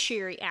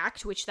Judiciary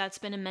Act, which that's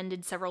been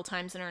amended several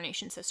times in our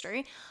nation's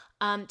history,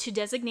 to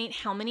designate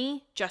how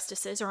many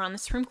justices are on the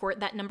Supreme Court.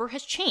 That number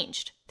has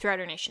changed throughout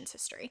our nation's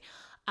history.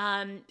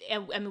 I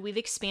mean, we've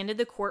expanded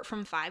the court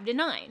from 5 to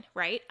 9,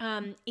 right?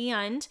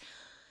 And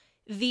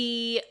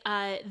the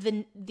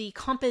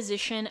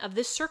composition of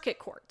the circuit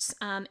courts,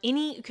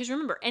 because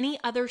remember, any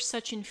other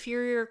such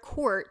inferior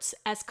courts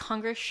as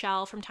Congress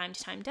shall from time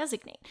to time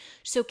designate.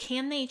 So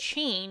can they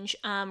change,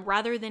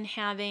 rather than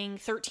having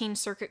 13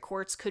 circuit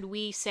courts, could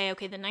we say,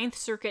 okay, the Ninth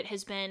Circuit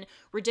has been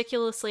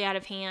ridiculously out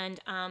of hand.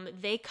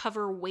 They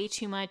cover way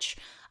too much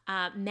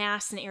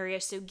mass and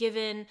area. So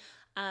given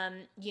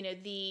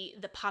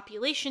the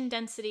population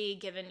density,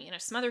 given,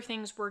 some other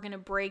things, we're going to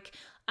break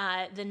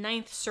the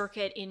Ninth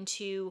Circuit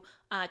into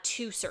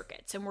 2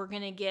 circuits, and we're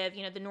going to give,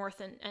 the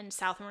North and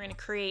South, and we're going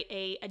to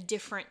create a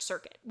different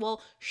circuit.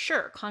 Well,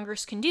 sure,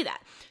 Congress can do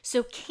that.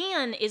 So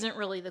can isn't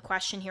really the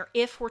question here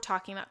if we're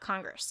talking about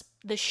Congress.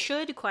 The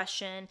should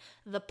question,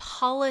 the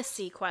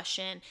policy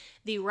question,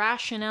 the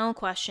rationale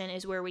question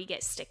is where we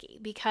get sticky,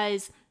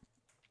 because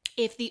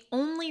if the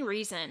only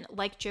reason,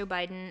 like Joe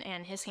Biden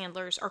and his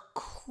handlers are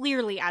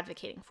clearly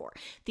advocating for,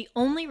 the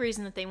only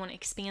reason that they want to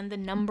expand the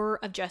number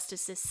of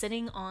justices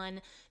sitting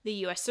on the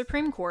U.S.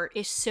 Supreme Court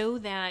is so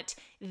that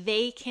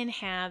they can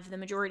have the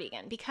majority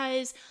again.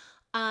 Because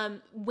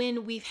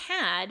when we've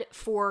had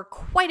for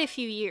quite a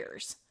few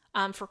years,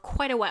 for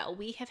quite a while,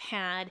 we have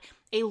had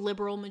a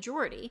liberal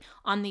majority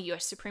on the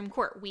U.S. Supreme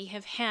Court. We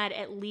have had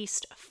at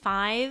least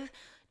 5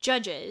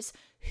 justices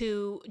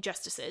who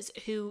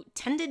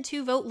tended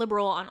to vote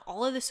liberal on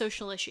all of the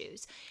social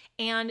issues.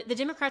 And the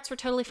Democrats were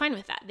totally fine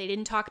with that. They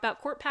didn't talk about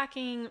court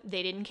packing.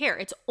 They didn't care.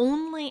 It's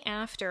only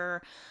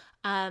after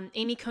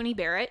Amy Coney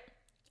Barrett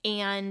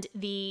and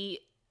the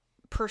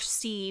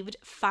perceived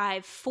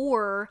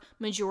 5-4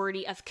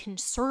 majority of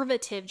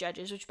conservative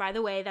judges, which, by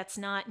the way, that's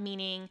not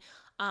meaning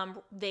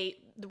the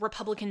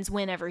Republicans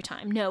win every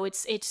time. No,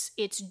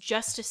 it's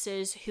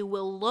justices who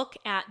will look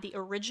at the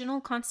original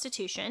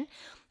Constitution.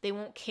 They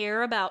won't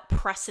care about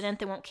precedent.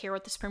 They won't care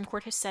what the Supreme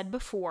Court has said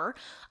before.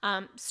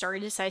 Stare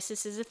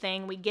decisis is a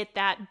thing. We get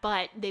that,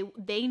 but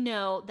they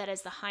know that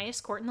as the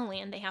highest court in the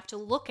land, they have to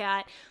look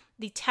at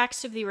the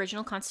text of the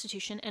original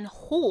Constitution and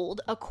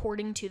hold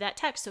according to that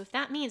text. So if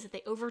that means that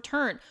they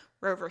overturn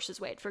Roe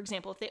versus Wade, for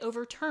example, if they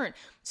overturn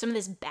some of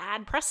this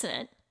bad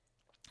precedent,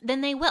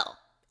 then they will.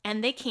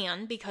 And they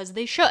can, because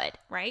they should,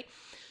 right?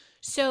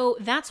 So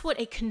that's what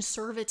a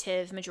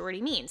conservative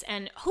majority means.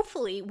 And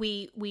hopefully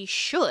we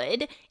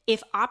should,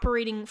 if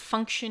operating,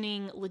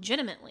 functioning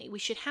legitimately, we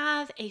should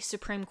have a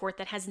Supreme Court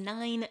that has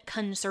 9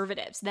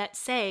 conservatives that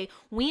say,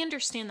 we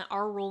understand that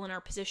our role in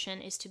our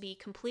position is to be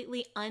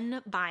completely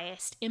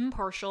unbiased,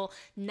 impartial,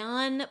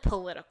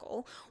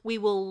 non-political. We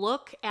will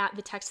look at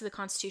the text of the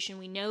Constitution.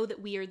 We know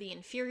that we are the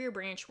inferior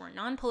branch, we're a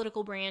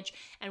non-political branch,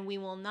 and we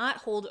will not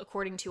hold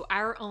according to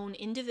our own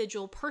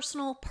individual,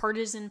 personal,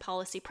 partisan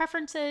policy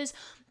preferences,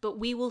 but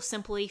we will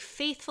simply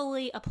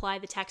faithfully apply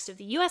the text of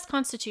the U.S.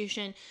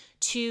 Constitution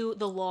to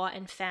the law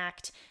and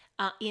fact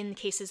in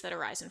cases that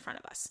arise in front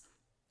of us.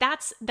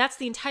 That's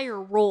the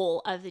entire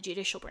role of the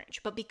judicial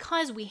branch. But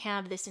because we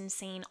have this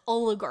insane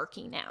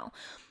oligarchy now,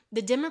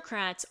 the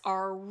Democrats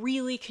are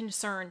really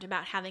concerned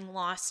about having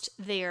lost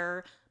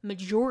their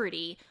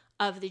majority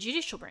of the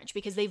judicial branch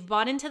because they've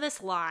bought into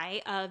this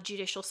lie of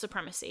judicial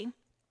supremacy.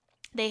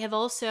 They have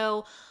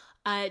also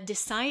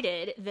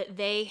decided that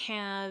they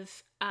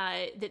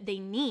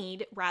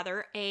need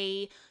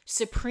a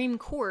Supreme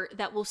Court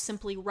that will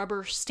simply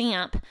rubber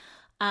stamp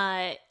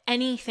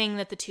anything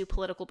that the 2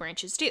 political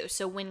branches do.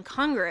 So when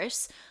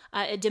Congress,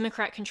 a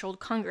Democrat-controlled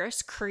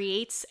Congress,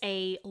 creates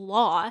a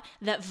law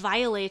that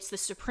violates the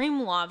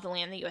supreme law of the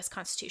land, the U.S.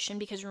 Constitution,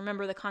 because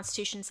remember, the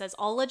Constitution says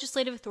all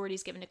legislative authority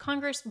is given to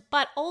Congress,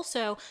 but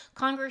also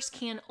Congress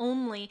can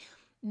only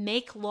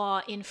make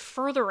law in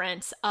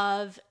furtherance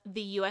of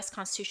the U.S.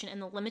 Constitution and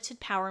the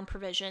limited power and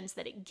provisions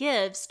that it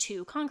gives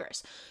to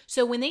Congress.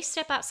 So when they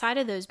step outside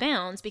of those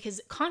bounds, because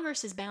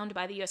Congress is bound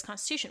by the U.S.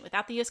 Constitution,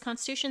 without the U.S.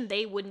 Constitution,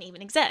 they wouldn't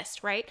even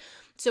exist, right?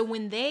 So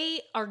when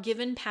they are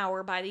given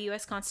power by the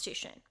U.S.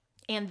 Constitution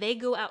and they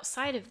go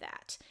outside of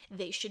that,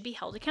 they should be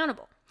held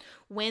accountable.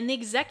 When the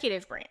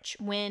executive branch,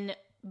 when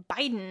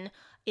Biden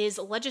is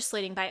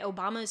legislating by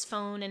Obama's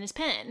phone and his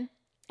pen,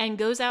 and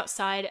goes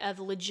outside of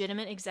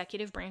legitimate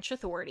executive branch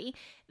authority,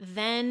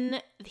 then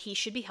he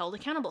should be held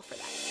accountable for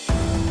that.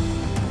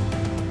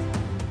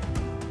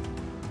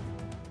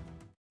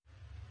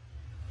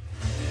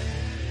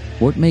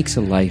 What makes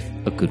a life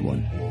a good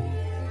one?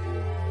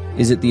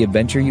 Is it the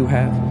adventure you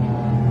have?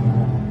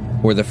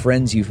 Or the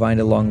friends you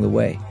find along the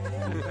way?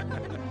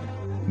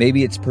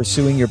 Maybe it's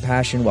pursuing your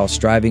passion while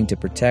striving to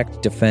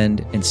protect,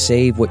 defend, and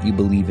save what you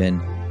believe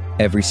in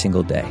every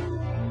single day.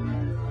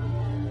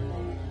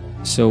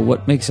 So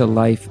what makes a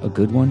life a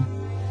good one?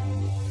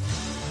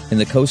 In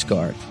the Coast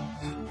Guard,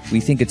 we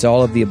think it's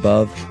all of the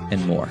above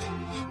and more.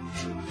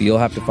 But you'll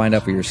have to find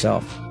out for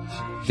yourself.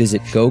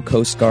 Visit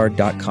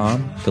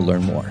gocoastguard.com to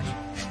learn more.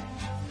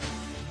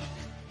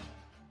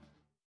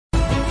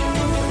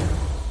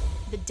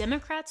 The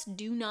Democrats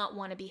do not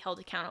want to be held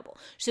accountable.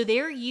 So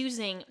they're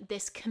using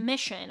this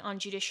commission on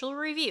judicial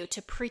review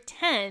to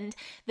pretend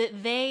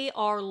that they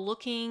are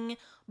looking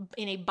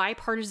in a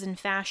bipartisan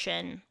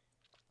fashion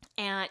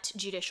at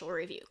judicial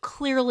review.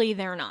 Clearly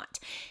they're not.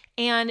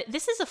 And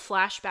this is a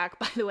flashback,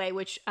 by the way,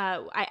 which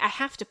I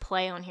have to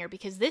play on here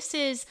because this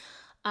is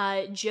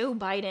Joe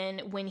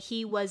Biden when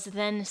he was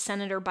then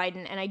Senator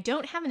Biden. And I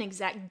don't have an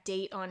exact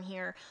date on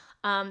here,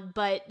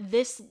 but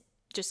this,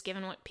 just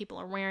given what people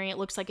are wearing, it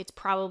looks like it's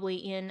probably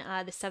in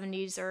the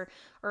 70s or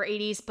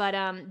 80s. But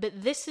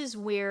this is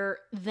where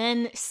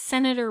then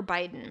Senator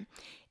Biden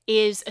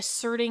is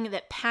asserting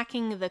that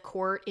packing the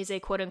court is a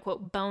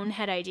quote-unquote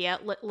bonehead idea.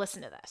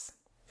 Listen to this.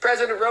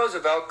 President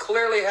Roosevelt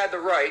clearly had the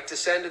right to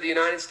send to the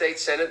United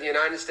States Senate and the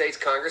United States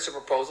Congress a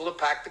proposal to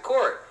pack the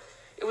court.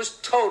 It was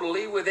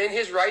totally within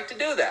his right to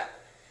do that.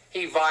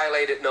 He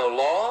violated no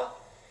law.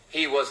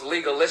 He was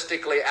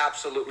legalistically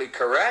absolutely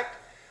correct,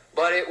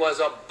 but it was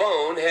a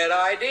bonehead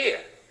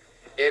idea.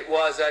 It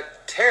was a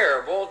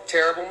terrible,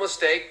 terrible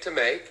mistake to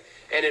make,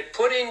 and it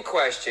put in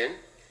question,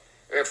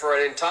 for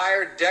an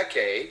entire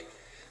decade,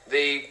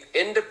 the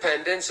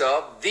independence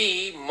of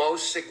the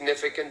most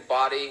significant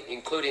body,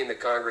 including the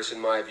Congress, in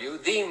my view,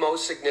 the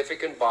most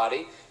significant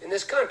body in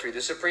this country,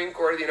 the Supreme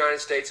Court of the United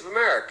States of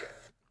America.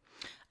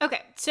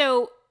 Okay,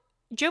 so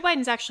Joe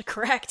Biden's actually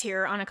correct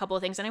here on a couple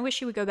of things, and I wish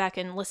he would go back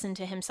and listen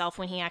to himself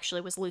when he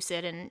actually was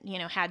lucid and,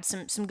 had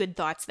some good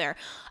thoughts there.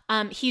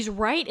 He's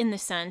right in the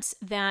sense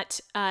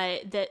that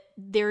that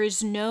there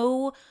is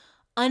no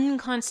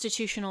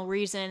unconstitutional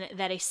reason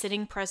that a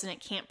sitting president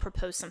can't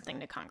propose something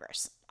to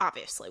Congress.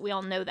 Obviously, we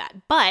all know that.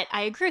 But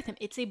I agree with him.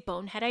 It's a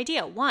bonehead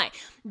idea. Why?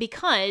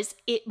 Because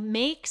it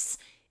makes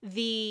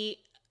the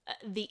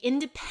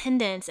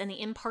independence and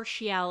the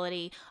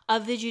impartiality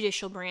of the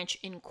judicial branch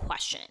in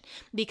question.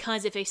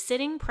 Because if a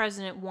sitting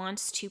president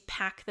wants to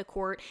pack the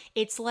court,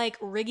 it's like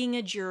rigging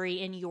a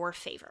jury in your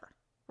favor.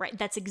 Right?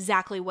 That's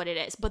exactly what it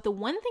is. But the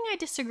one thing I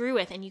disagree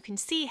with, and you can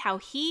see how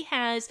he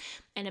has,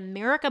 and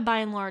America by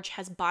and large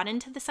has bought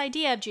into this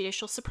idea of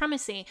judicial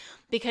supremacy,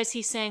 because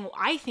he's saying, well,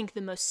 I think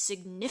the most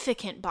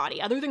significant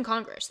body, other than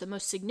Congress, the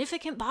most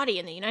significant body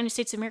in the United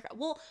States of America.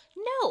 Well,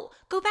 no.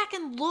 Go back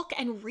and look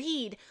and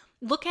read.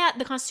 Look at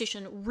the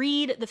Constitution,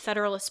 read the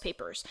Federalist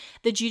Papers.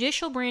 The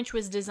judicial branch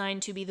was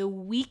designed to be the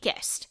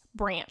weakest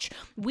branch.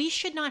 We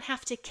should not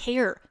have to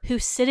care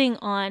who's sitting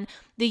on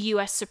the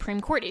U.S. Supreme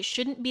Court. It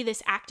shouldn't be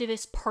this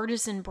activist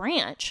partisan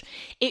branch.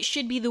 It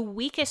should be the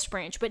weakest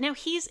branch. But now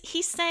he's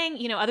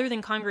saying, other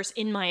than Congress,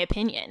 in my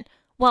opinion.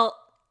 Well,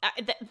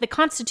 the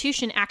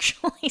Constitution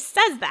actually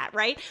says that,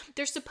 right?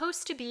 They're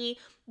supposed to be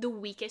the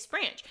weakest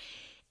branch.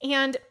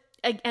 And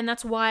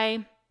that's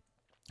why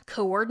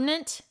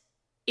coordinate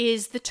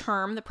is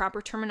the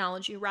proper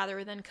terminology,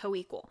 rather than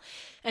co-equal.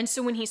 And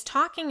so when he's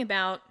talking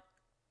about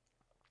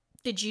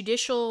the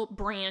judicial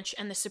branch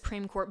and the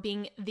Supreme Court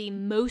being the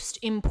most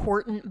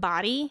important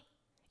body,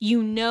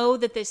 you know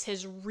that this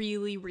has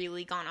really,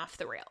 really gone off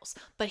the rails.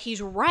 But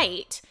he's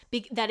right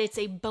that it's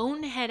a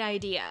bonehead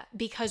idea,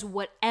 because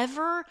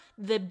whatever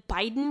the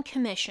Biden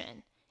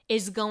commission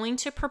is going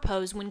to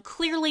propose, when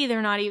clearly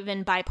they're not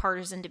even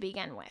bipartisan to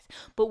begin with,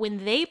 but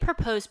when they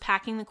propose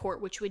packing the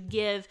court, which would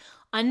give,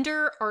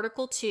 under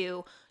Article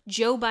 2,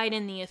 Joe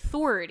Biden the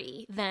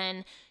authority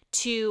then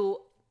to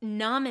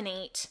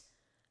nominate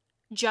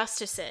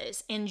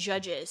justices and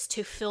judges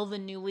to fill the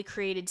newly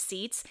created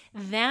seats,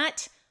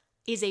 that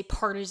is a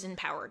partisan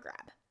power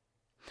grab.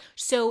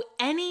 So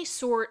any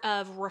sort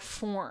of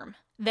reform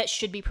that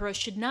should be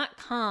proposed should not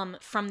come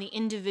from the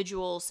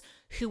individuals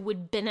who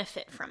would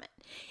benefit from it.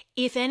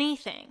 If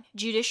anything,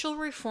 judicial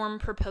reform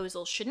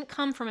proposals shouldn't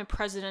come from a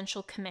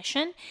presidential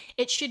commission.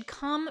 It should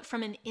come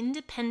from an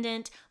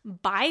independent,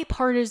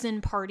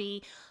 bipartisan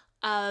party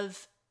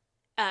of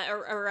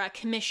or a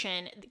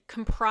commission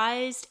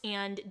comprised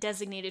and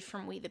designated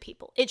from we the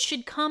people. It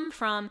should come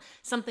from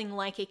something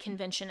like a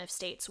convention of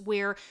states,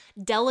 where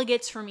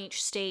delegates from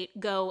each state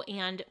go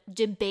and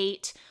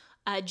debate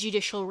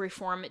judicial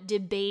reform,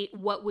 debate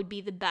what would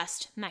be the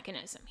best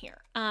mechanism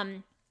here.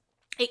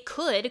 It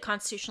could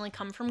constitutionally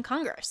come from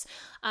Congress,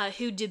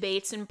 who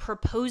debates and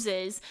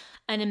proposes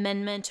an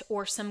amendment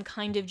or some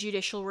kind of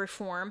judicial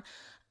reform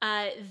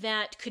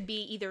that could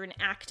be either an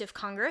act of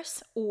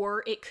Congress,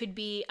 or it could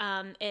be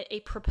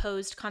a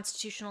proposed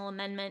constitutional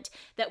amendment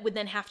that would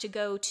then have to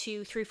go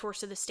to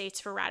 3/4 of the states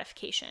for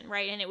ratification,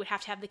 right? And it would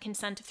have to have the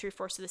consent of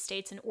 3/4 of the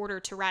states in order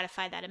to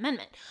ratify that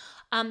amendment.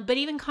 But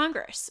even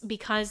Congress,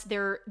 because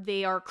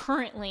they are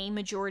currently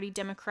majority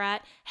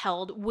Democrat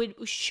held,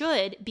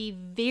 should be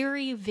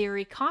very,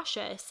 very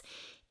cautious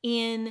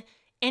in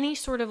any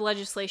sort of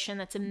legislation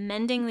that's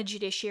amending the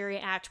Judiciary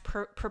Act,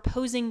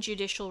 proposing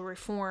judicial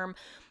reform,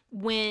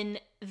 when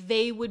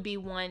they would be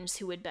ones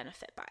who would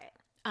benefit by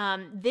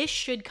it.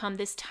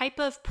 This type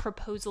of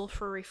proposal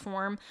for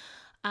reform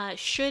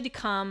should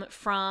come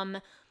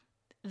from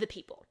the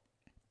people.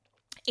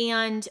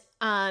 And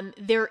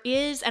there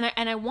is, and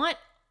I want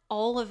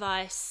all of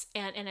us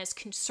and as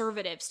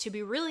conservatives to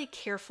be really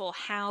careful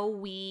how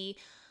we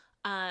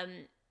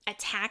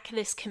attack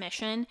this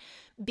commission,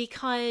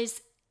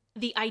 because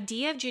the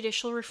idea of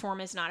judicial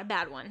reform is not a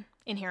bad one.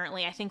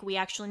 Inherently, I think we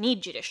actually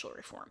need judicial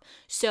reform.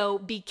 So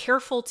be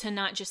careful to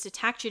not just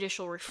attack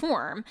judicial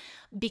reform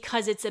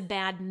because it's a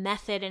bad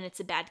method and it's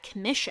a bad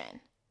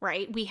commission,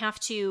 right? We have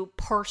to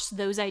parse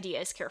those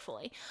ideas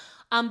carefully.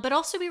 But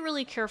also be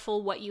really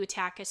careful what you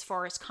attack as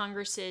far as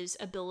Congress's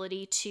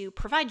ability to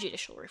provide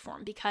judicial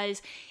reform.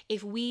 Because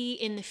if we,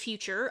 in the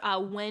future,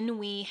 when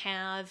we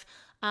have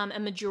a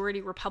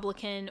majority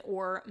Republican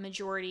or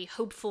majority,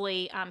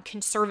 hopefully,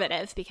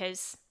 conservative,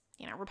 because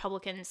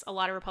a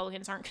lot of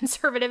Republicans aren't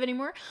conservative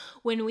anymore.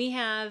 When we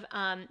have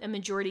a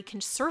majority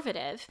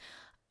conservative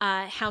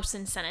House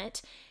and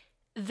Senate,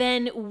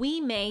 then we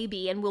may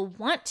be and will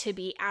want to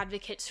be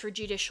advocates for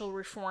judicial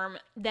reform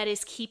that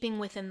is keeping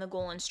within the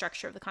goal and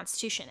structure of the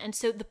Constitution. And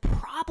so the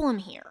problem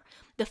here,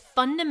 the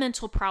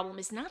fundamental problem,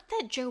 is not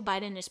that Joe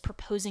Biden is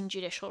proposing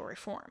judicial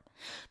reform.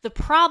 The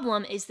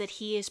problem is that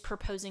he is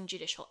proposing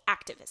judicial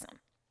activism.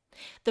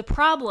 The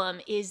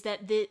problem is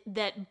that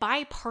that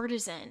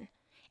bipartisan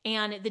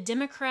and the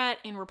Democrat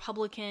and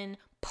Republican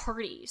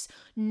parties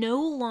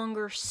no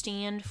longer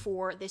stand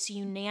for this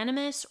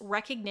unanimous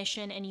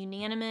recognition and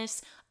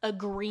unanimous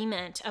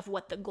agreement of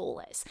what the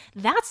goal is.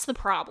 That's the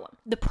problem.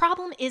 The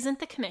problem isn't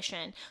the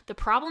commission. The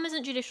problem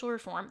isn't judicial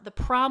reform. The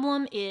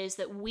problem is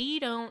that we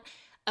don't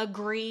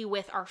agree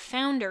with our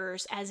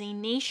founders as a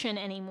nation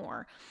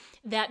anymore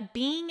that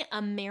being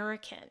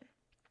American,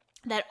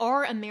 that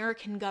our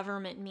American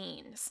government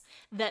means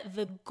that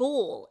the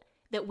goal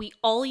that we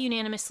all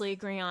unanimously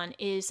agree on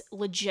is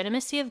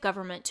legitimacy of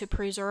government to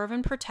preserve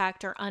and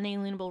protect our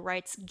unalienable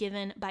rights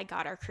given by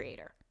God our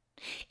Creator.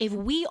 If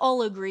we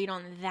all agreed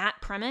on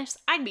that premise,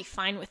 I'd be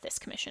fine with this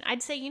commission.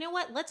 I'd say, you know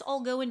what, let's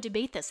all go and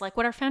debate this like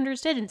what our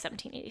founders did in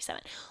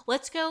 1787.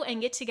 Let's go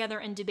and get together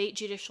and debate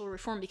judicial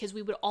reform, because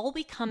we would all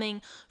be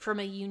coming from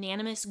a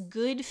unanimous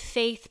good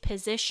faith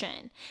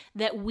position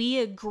that we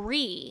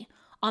agree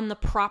on the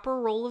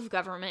proper role of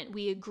government.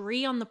 We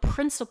agree on the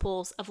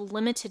principles of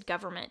limited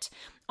government,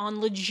 on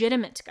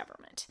legitimate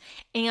government,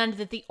 and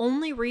that the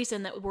only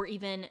reason that we're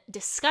even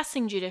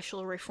discussing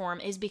judicial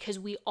reform is because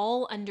we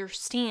all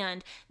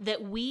understand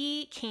that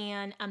we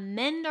can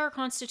amend our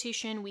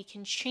Constitution, we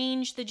can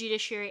change the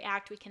Judiciary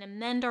Act, we can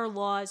amend our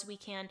laws, we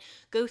can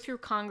go through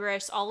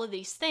Congress, all of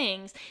these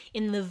things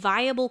in the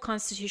viable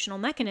constitutional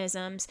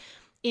mechanisms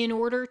in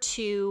order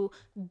to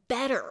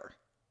better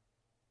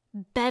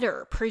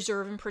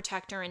preserve and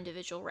protect our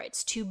individual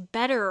rights, to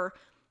better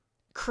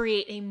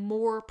create a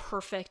more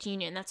perfect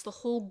union. That's the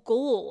whole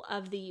goal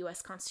of the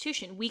U.S.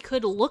 Constitution. We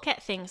could look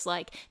at things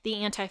like the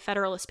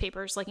Anti-Federalist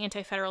Papers, like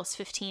Anti-Federalist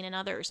 15 and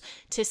others,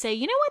 to say,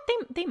 you know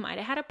what, they might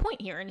have had a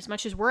point here. And as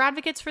much as we're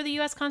advocates for the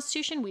U.S.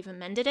 Constitution, we've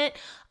amended it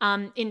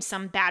in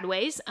some bad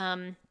ways.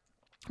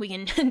 We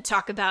can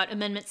talk about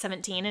Amendment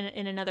 17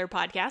 in another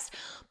podcast,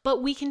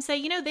 but we can say,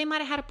 you know, they might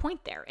have had a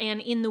point there.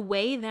 And in the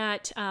way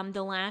that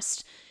the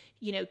last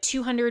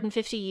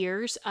 250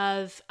 years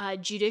of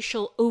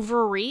judicial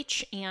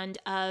overreach and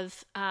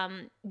of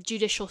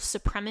judicial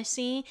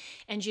supremacy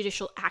and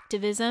judicial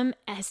activism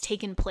has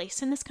taken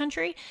place in this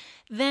country,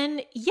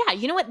 then yeah,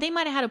 you know what? They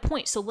might have had a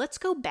point. So let's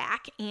go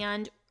back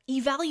and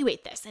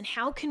evaluate this. And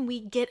how can we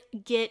get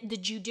the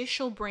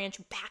judicial branch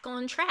back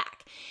on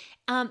track?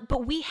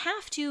 But we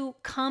have to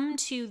come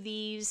to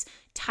these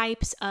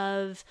types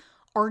of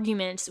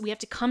arguments. We have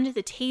to come to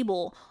the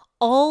table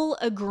all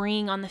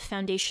agreeing on the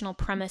foundational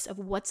premise of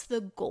what's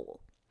the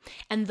goal.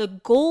 And the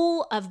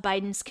goal of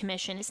Biden's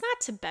commission is not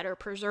to better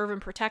preserve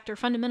and protect our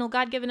fundamental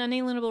God-given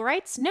unalienable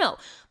rights. No,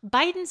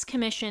 Biden's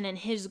commission and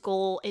his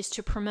goal is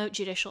to promote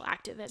judicial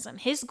activism.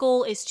 His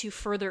goal is to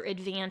further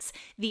advance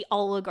the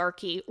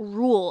oligarchy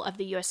rule of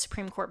the U.S.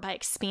 Supreme Court by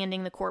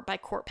expanding the court, by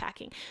court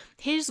packing.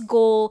 His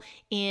goal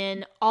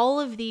in all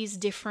of these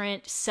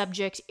different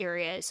subject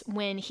areas,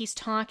 when he's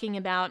talking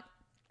about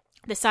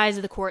the size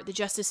of the court, the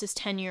justice's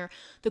tenure,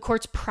 the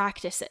court's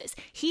practices.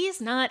 He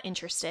is not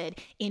interested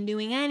in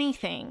doing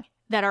anything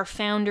that our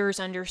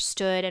founders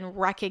understood and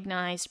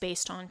recognized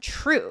based on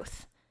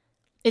truth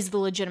is the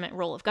legitimate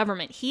role of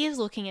government. He is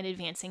looking at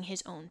advancing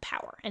his own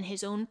power and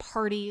his own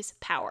party's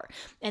power.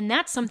 And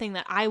that's something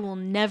that I will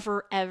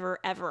never, ever,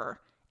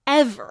 ever,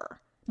 ever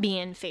be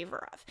in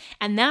favor of.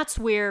 And that's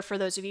where, for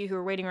those of you who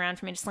are waiting around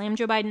for me to slam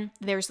Joe Biden,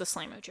 there's the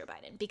slam of Joe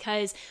Biden.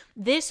 Because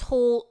this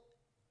whole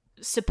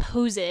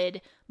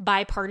supposed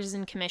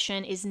bipartisan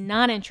commission is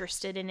not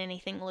interested in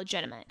anything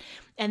legitimate.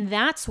 And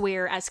that's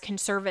where, as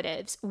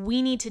conservatives,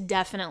 we need to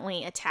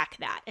definitely attack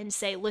that and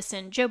say,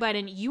 listen, Joe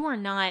Biden, you are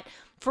not,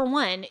 for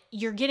one,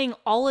 you're getting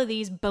all of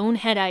these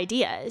bonehead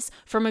ideas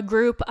from a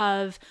group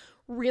of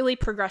really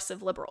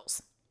progressive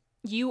liberals.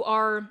 You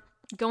are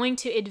going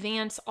to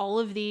advance all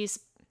of these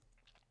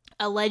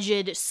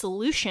alleged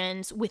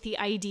solutions with the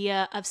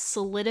idea of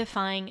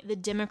solidifying the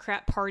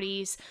Democrat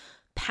Party's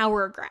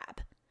power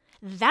grab.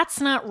 That's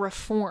not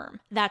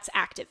reform, that's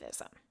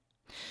activism.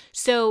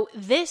 So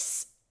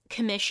this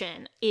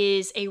commission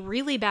is a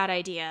really bad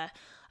idea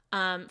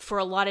for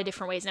a lot of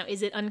different ways. Now,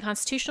 is it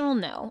unconstitutional?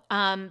 No.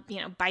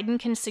 Biden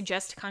can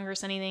suggest to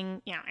Congress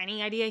anything,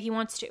 any idea he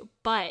wants to,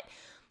 but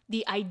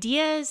the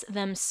ideas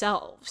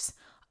themselves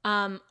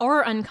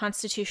are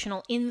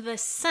unconstitutional in the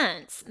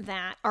sense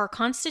that our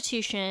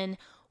Constitution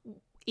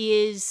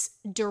is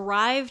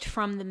derived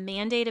from the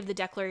mandate of the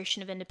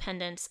Declaration of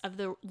Independence of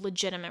the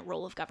legitimate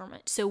role of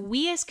government. So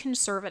we as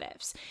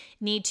conservatives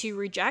need to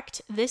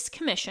reject this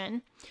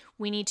commission.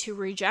 We need to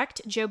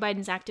reject Joe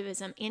Biden's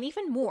activism. And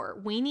even more,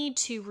 we need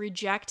to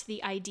reject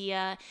the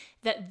idea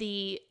that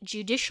the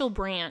judicial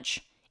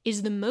branch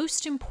is the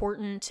most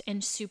important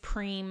and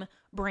supreme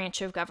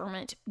branch of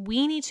government.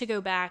 We need to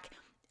go back,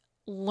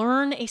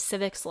 learn a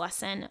civics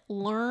lesson,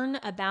 learn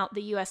about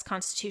the U.S.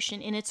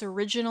 Constitution in its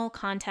original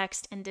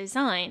context and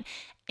design,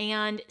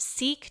 and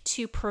seek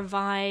to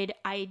provide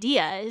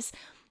ideas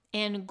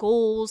and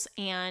goals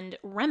and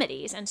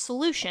remedies and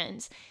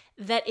solutions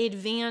that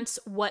advance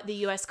what the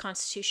U.S.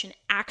 Constitution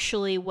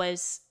actually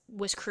was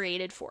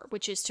created for,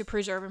 which is to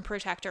preserve and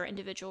protect our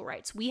individual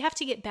rights. We have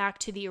to get back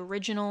to the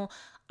original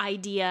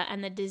idea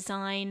and the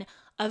design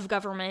of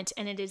government,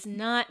 and it is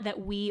not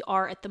that we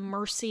are at the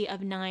mercy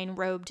of 9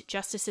 robed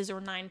justices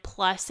or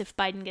 9+ if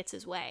Biden gets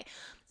his way.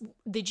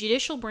 The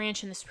judicial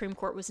branch in the Supreme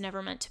Court was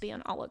never meant to be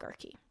an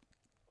oligarchy.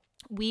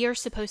 We are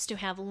supposed to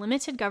have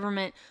limited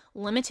government,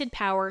 limited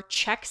power,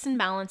 checks and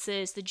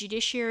balances. The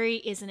judiciary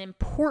is an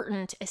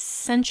important,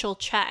 essential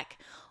check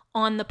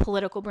on the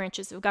political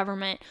branches of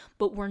government,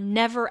 but we're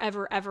never,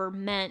 ever, ever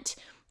meant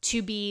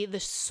to be the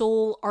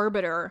sole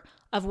arbiter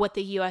of what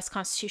the U.S.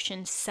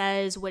 Constitution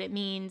says, what it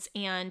means,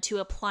 and to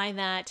apply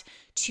that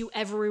to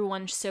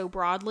everyone so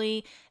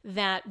broadly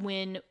that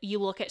when you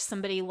look at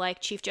somebody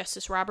like Chief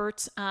Justice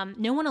Roberts,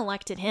 no one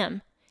elected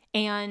him.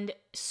 And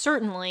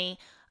certainly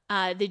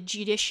the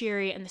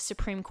judiciary and the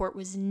Supreme Court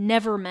was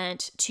never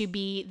meant to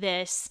be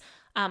this.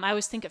 I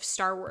always think of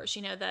Star Wars,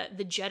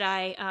 the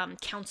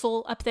Jedi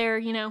council up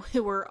there,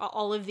 who were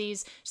all of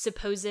these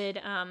supposed,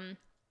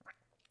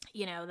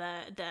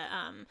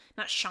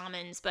 not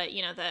shamans, but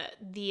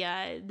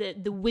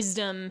the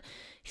wisdom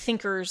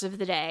thinkers of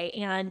the day,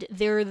 and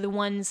they're the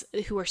ones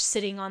who are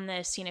sitting on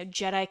this,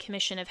 Jedi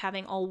commission of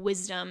having all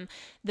wisdom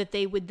that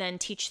they would then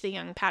teach the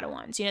young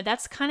Padawans.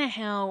 That's kind of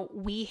how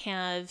we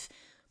have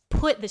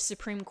put the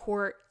Supreme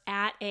Court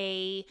at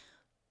a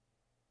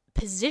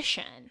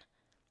position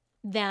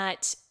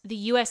that the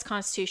U.S.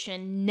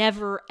 Constitution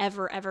never,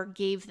 ever, ever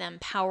gave them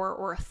power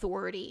or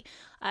authority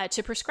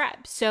to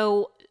prescribe.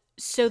 So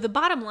the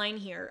bottom line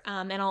here,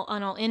 and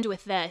I'll end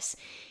with this,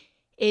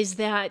 is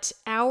that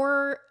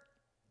our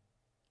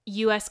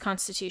U.S.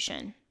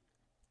 Constitution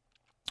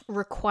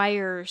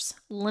requires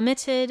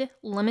limited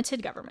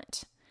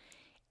government,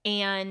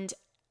 and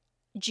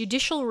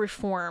judicial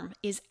reform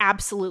is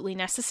absolutely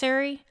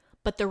necessary,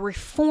 but the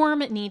reform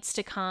needs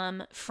to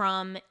come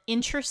from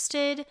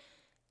interested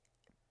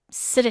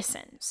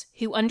citizens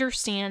who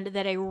understand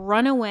that a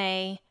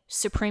runaway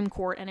Supreme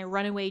Court and a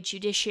runaway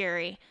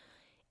judiciary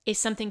is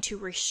something to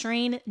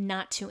restrain,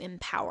 not to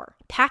empower.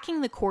 Packing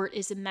the court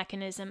is a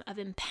mechanism of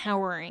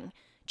empowering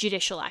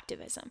judicial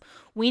activism.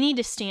 We need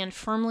to stand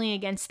firmly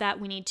against that.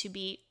 We need to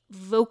be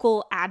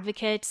vocal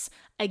advocates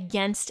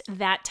against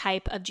that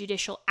type of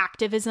judicial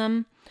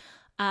activism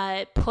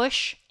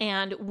push,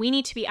 and we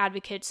need to be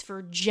advocates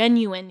for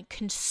genuine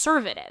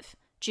conservative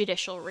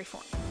judicial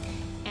reform.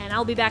 And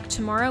I'll be back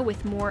tomorrow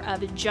with more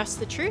of Just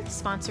the Truth,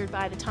 sponsored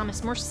by the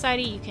Thomas More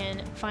Society. You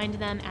can find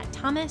them at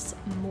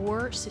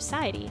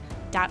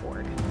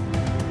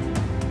thomasmoresociety.org.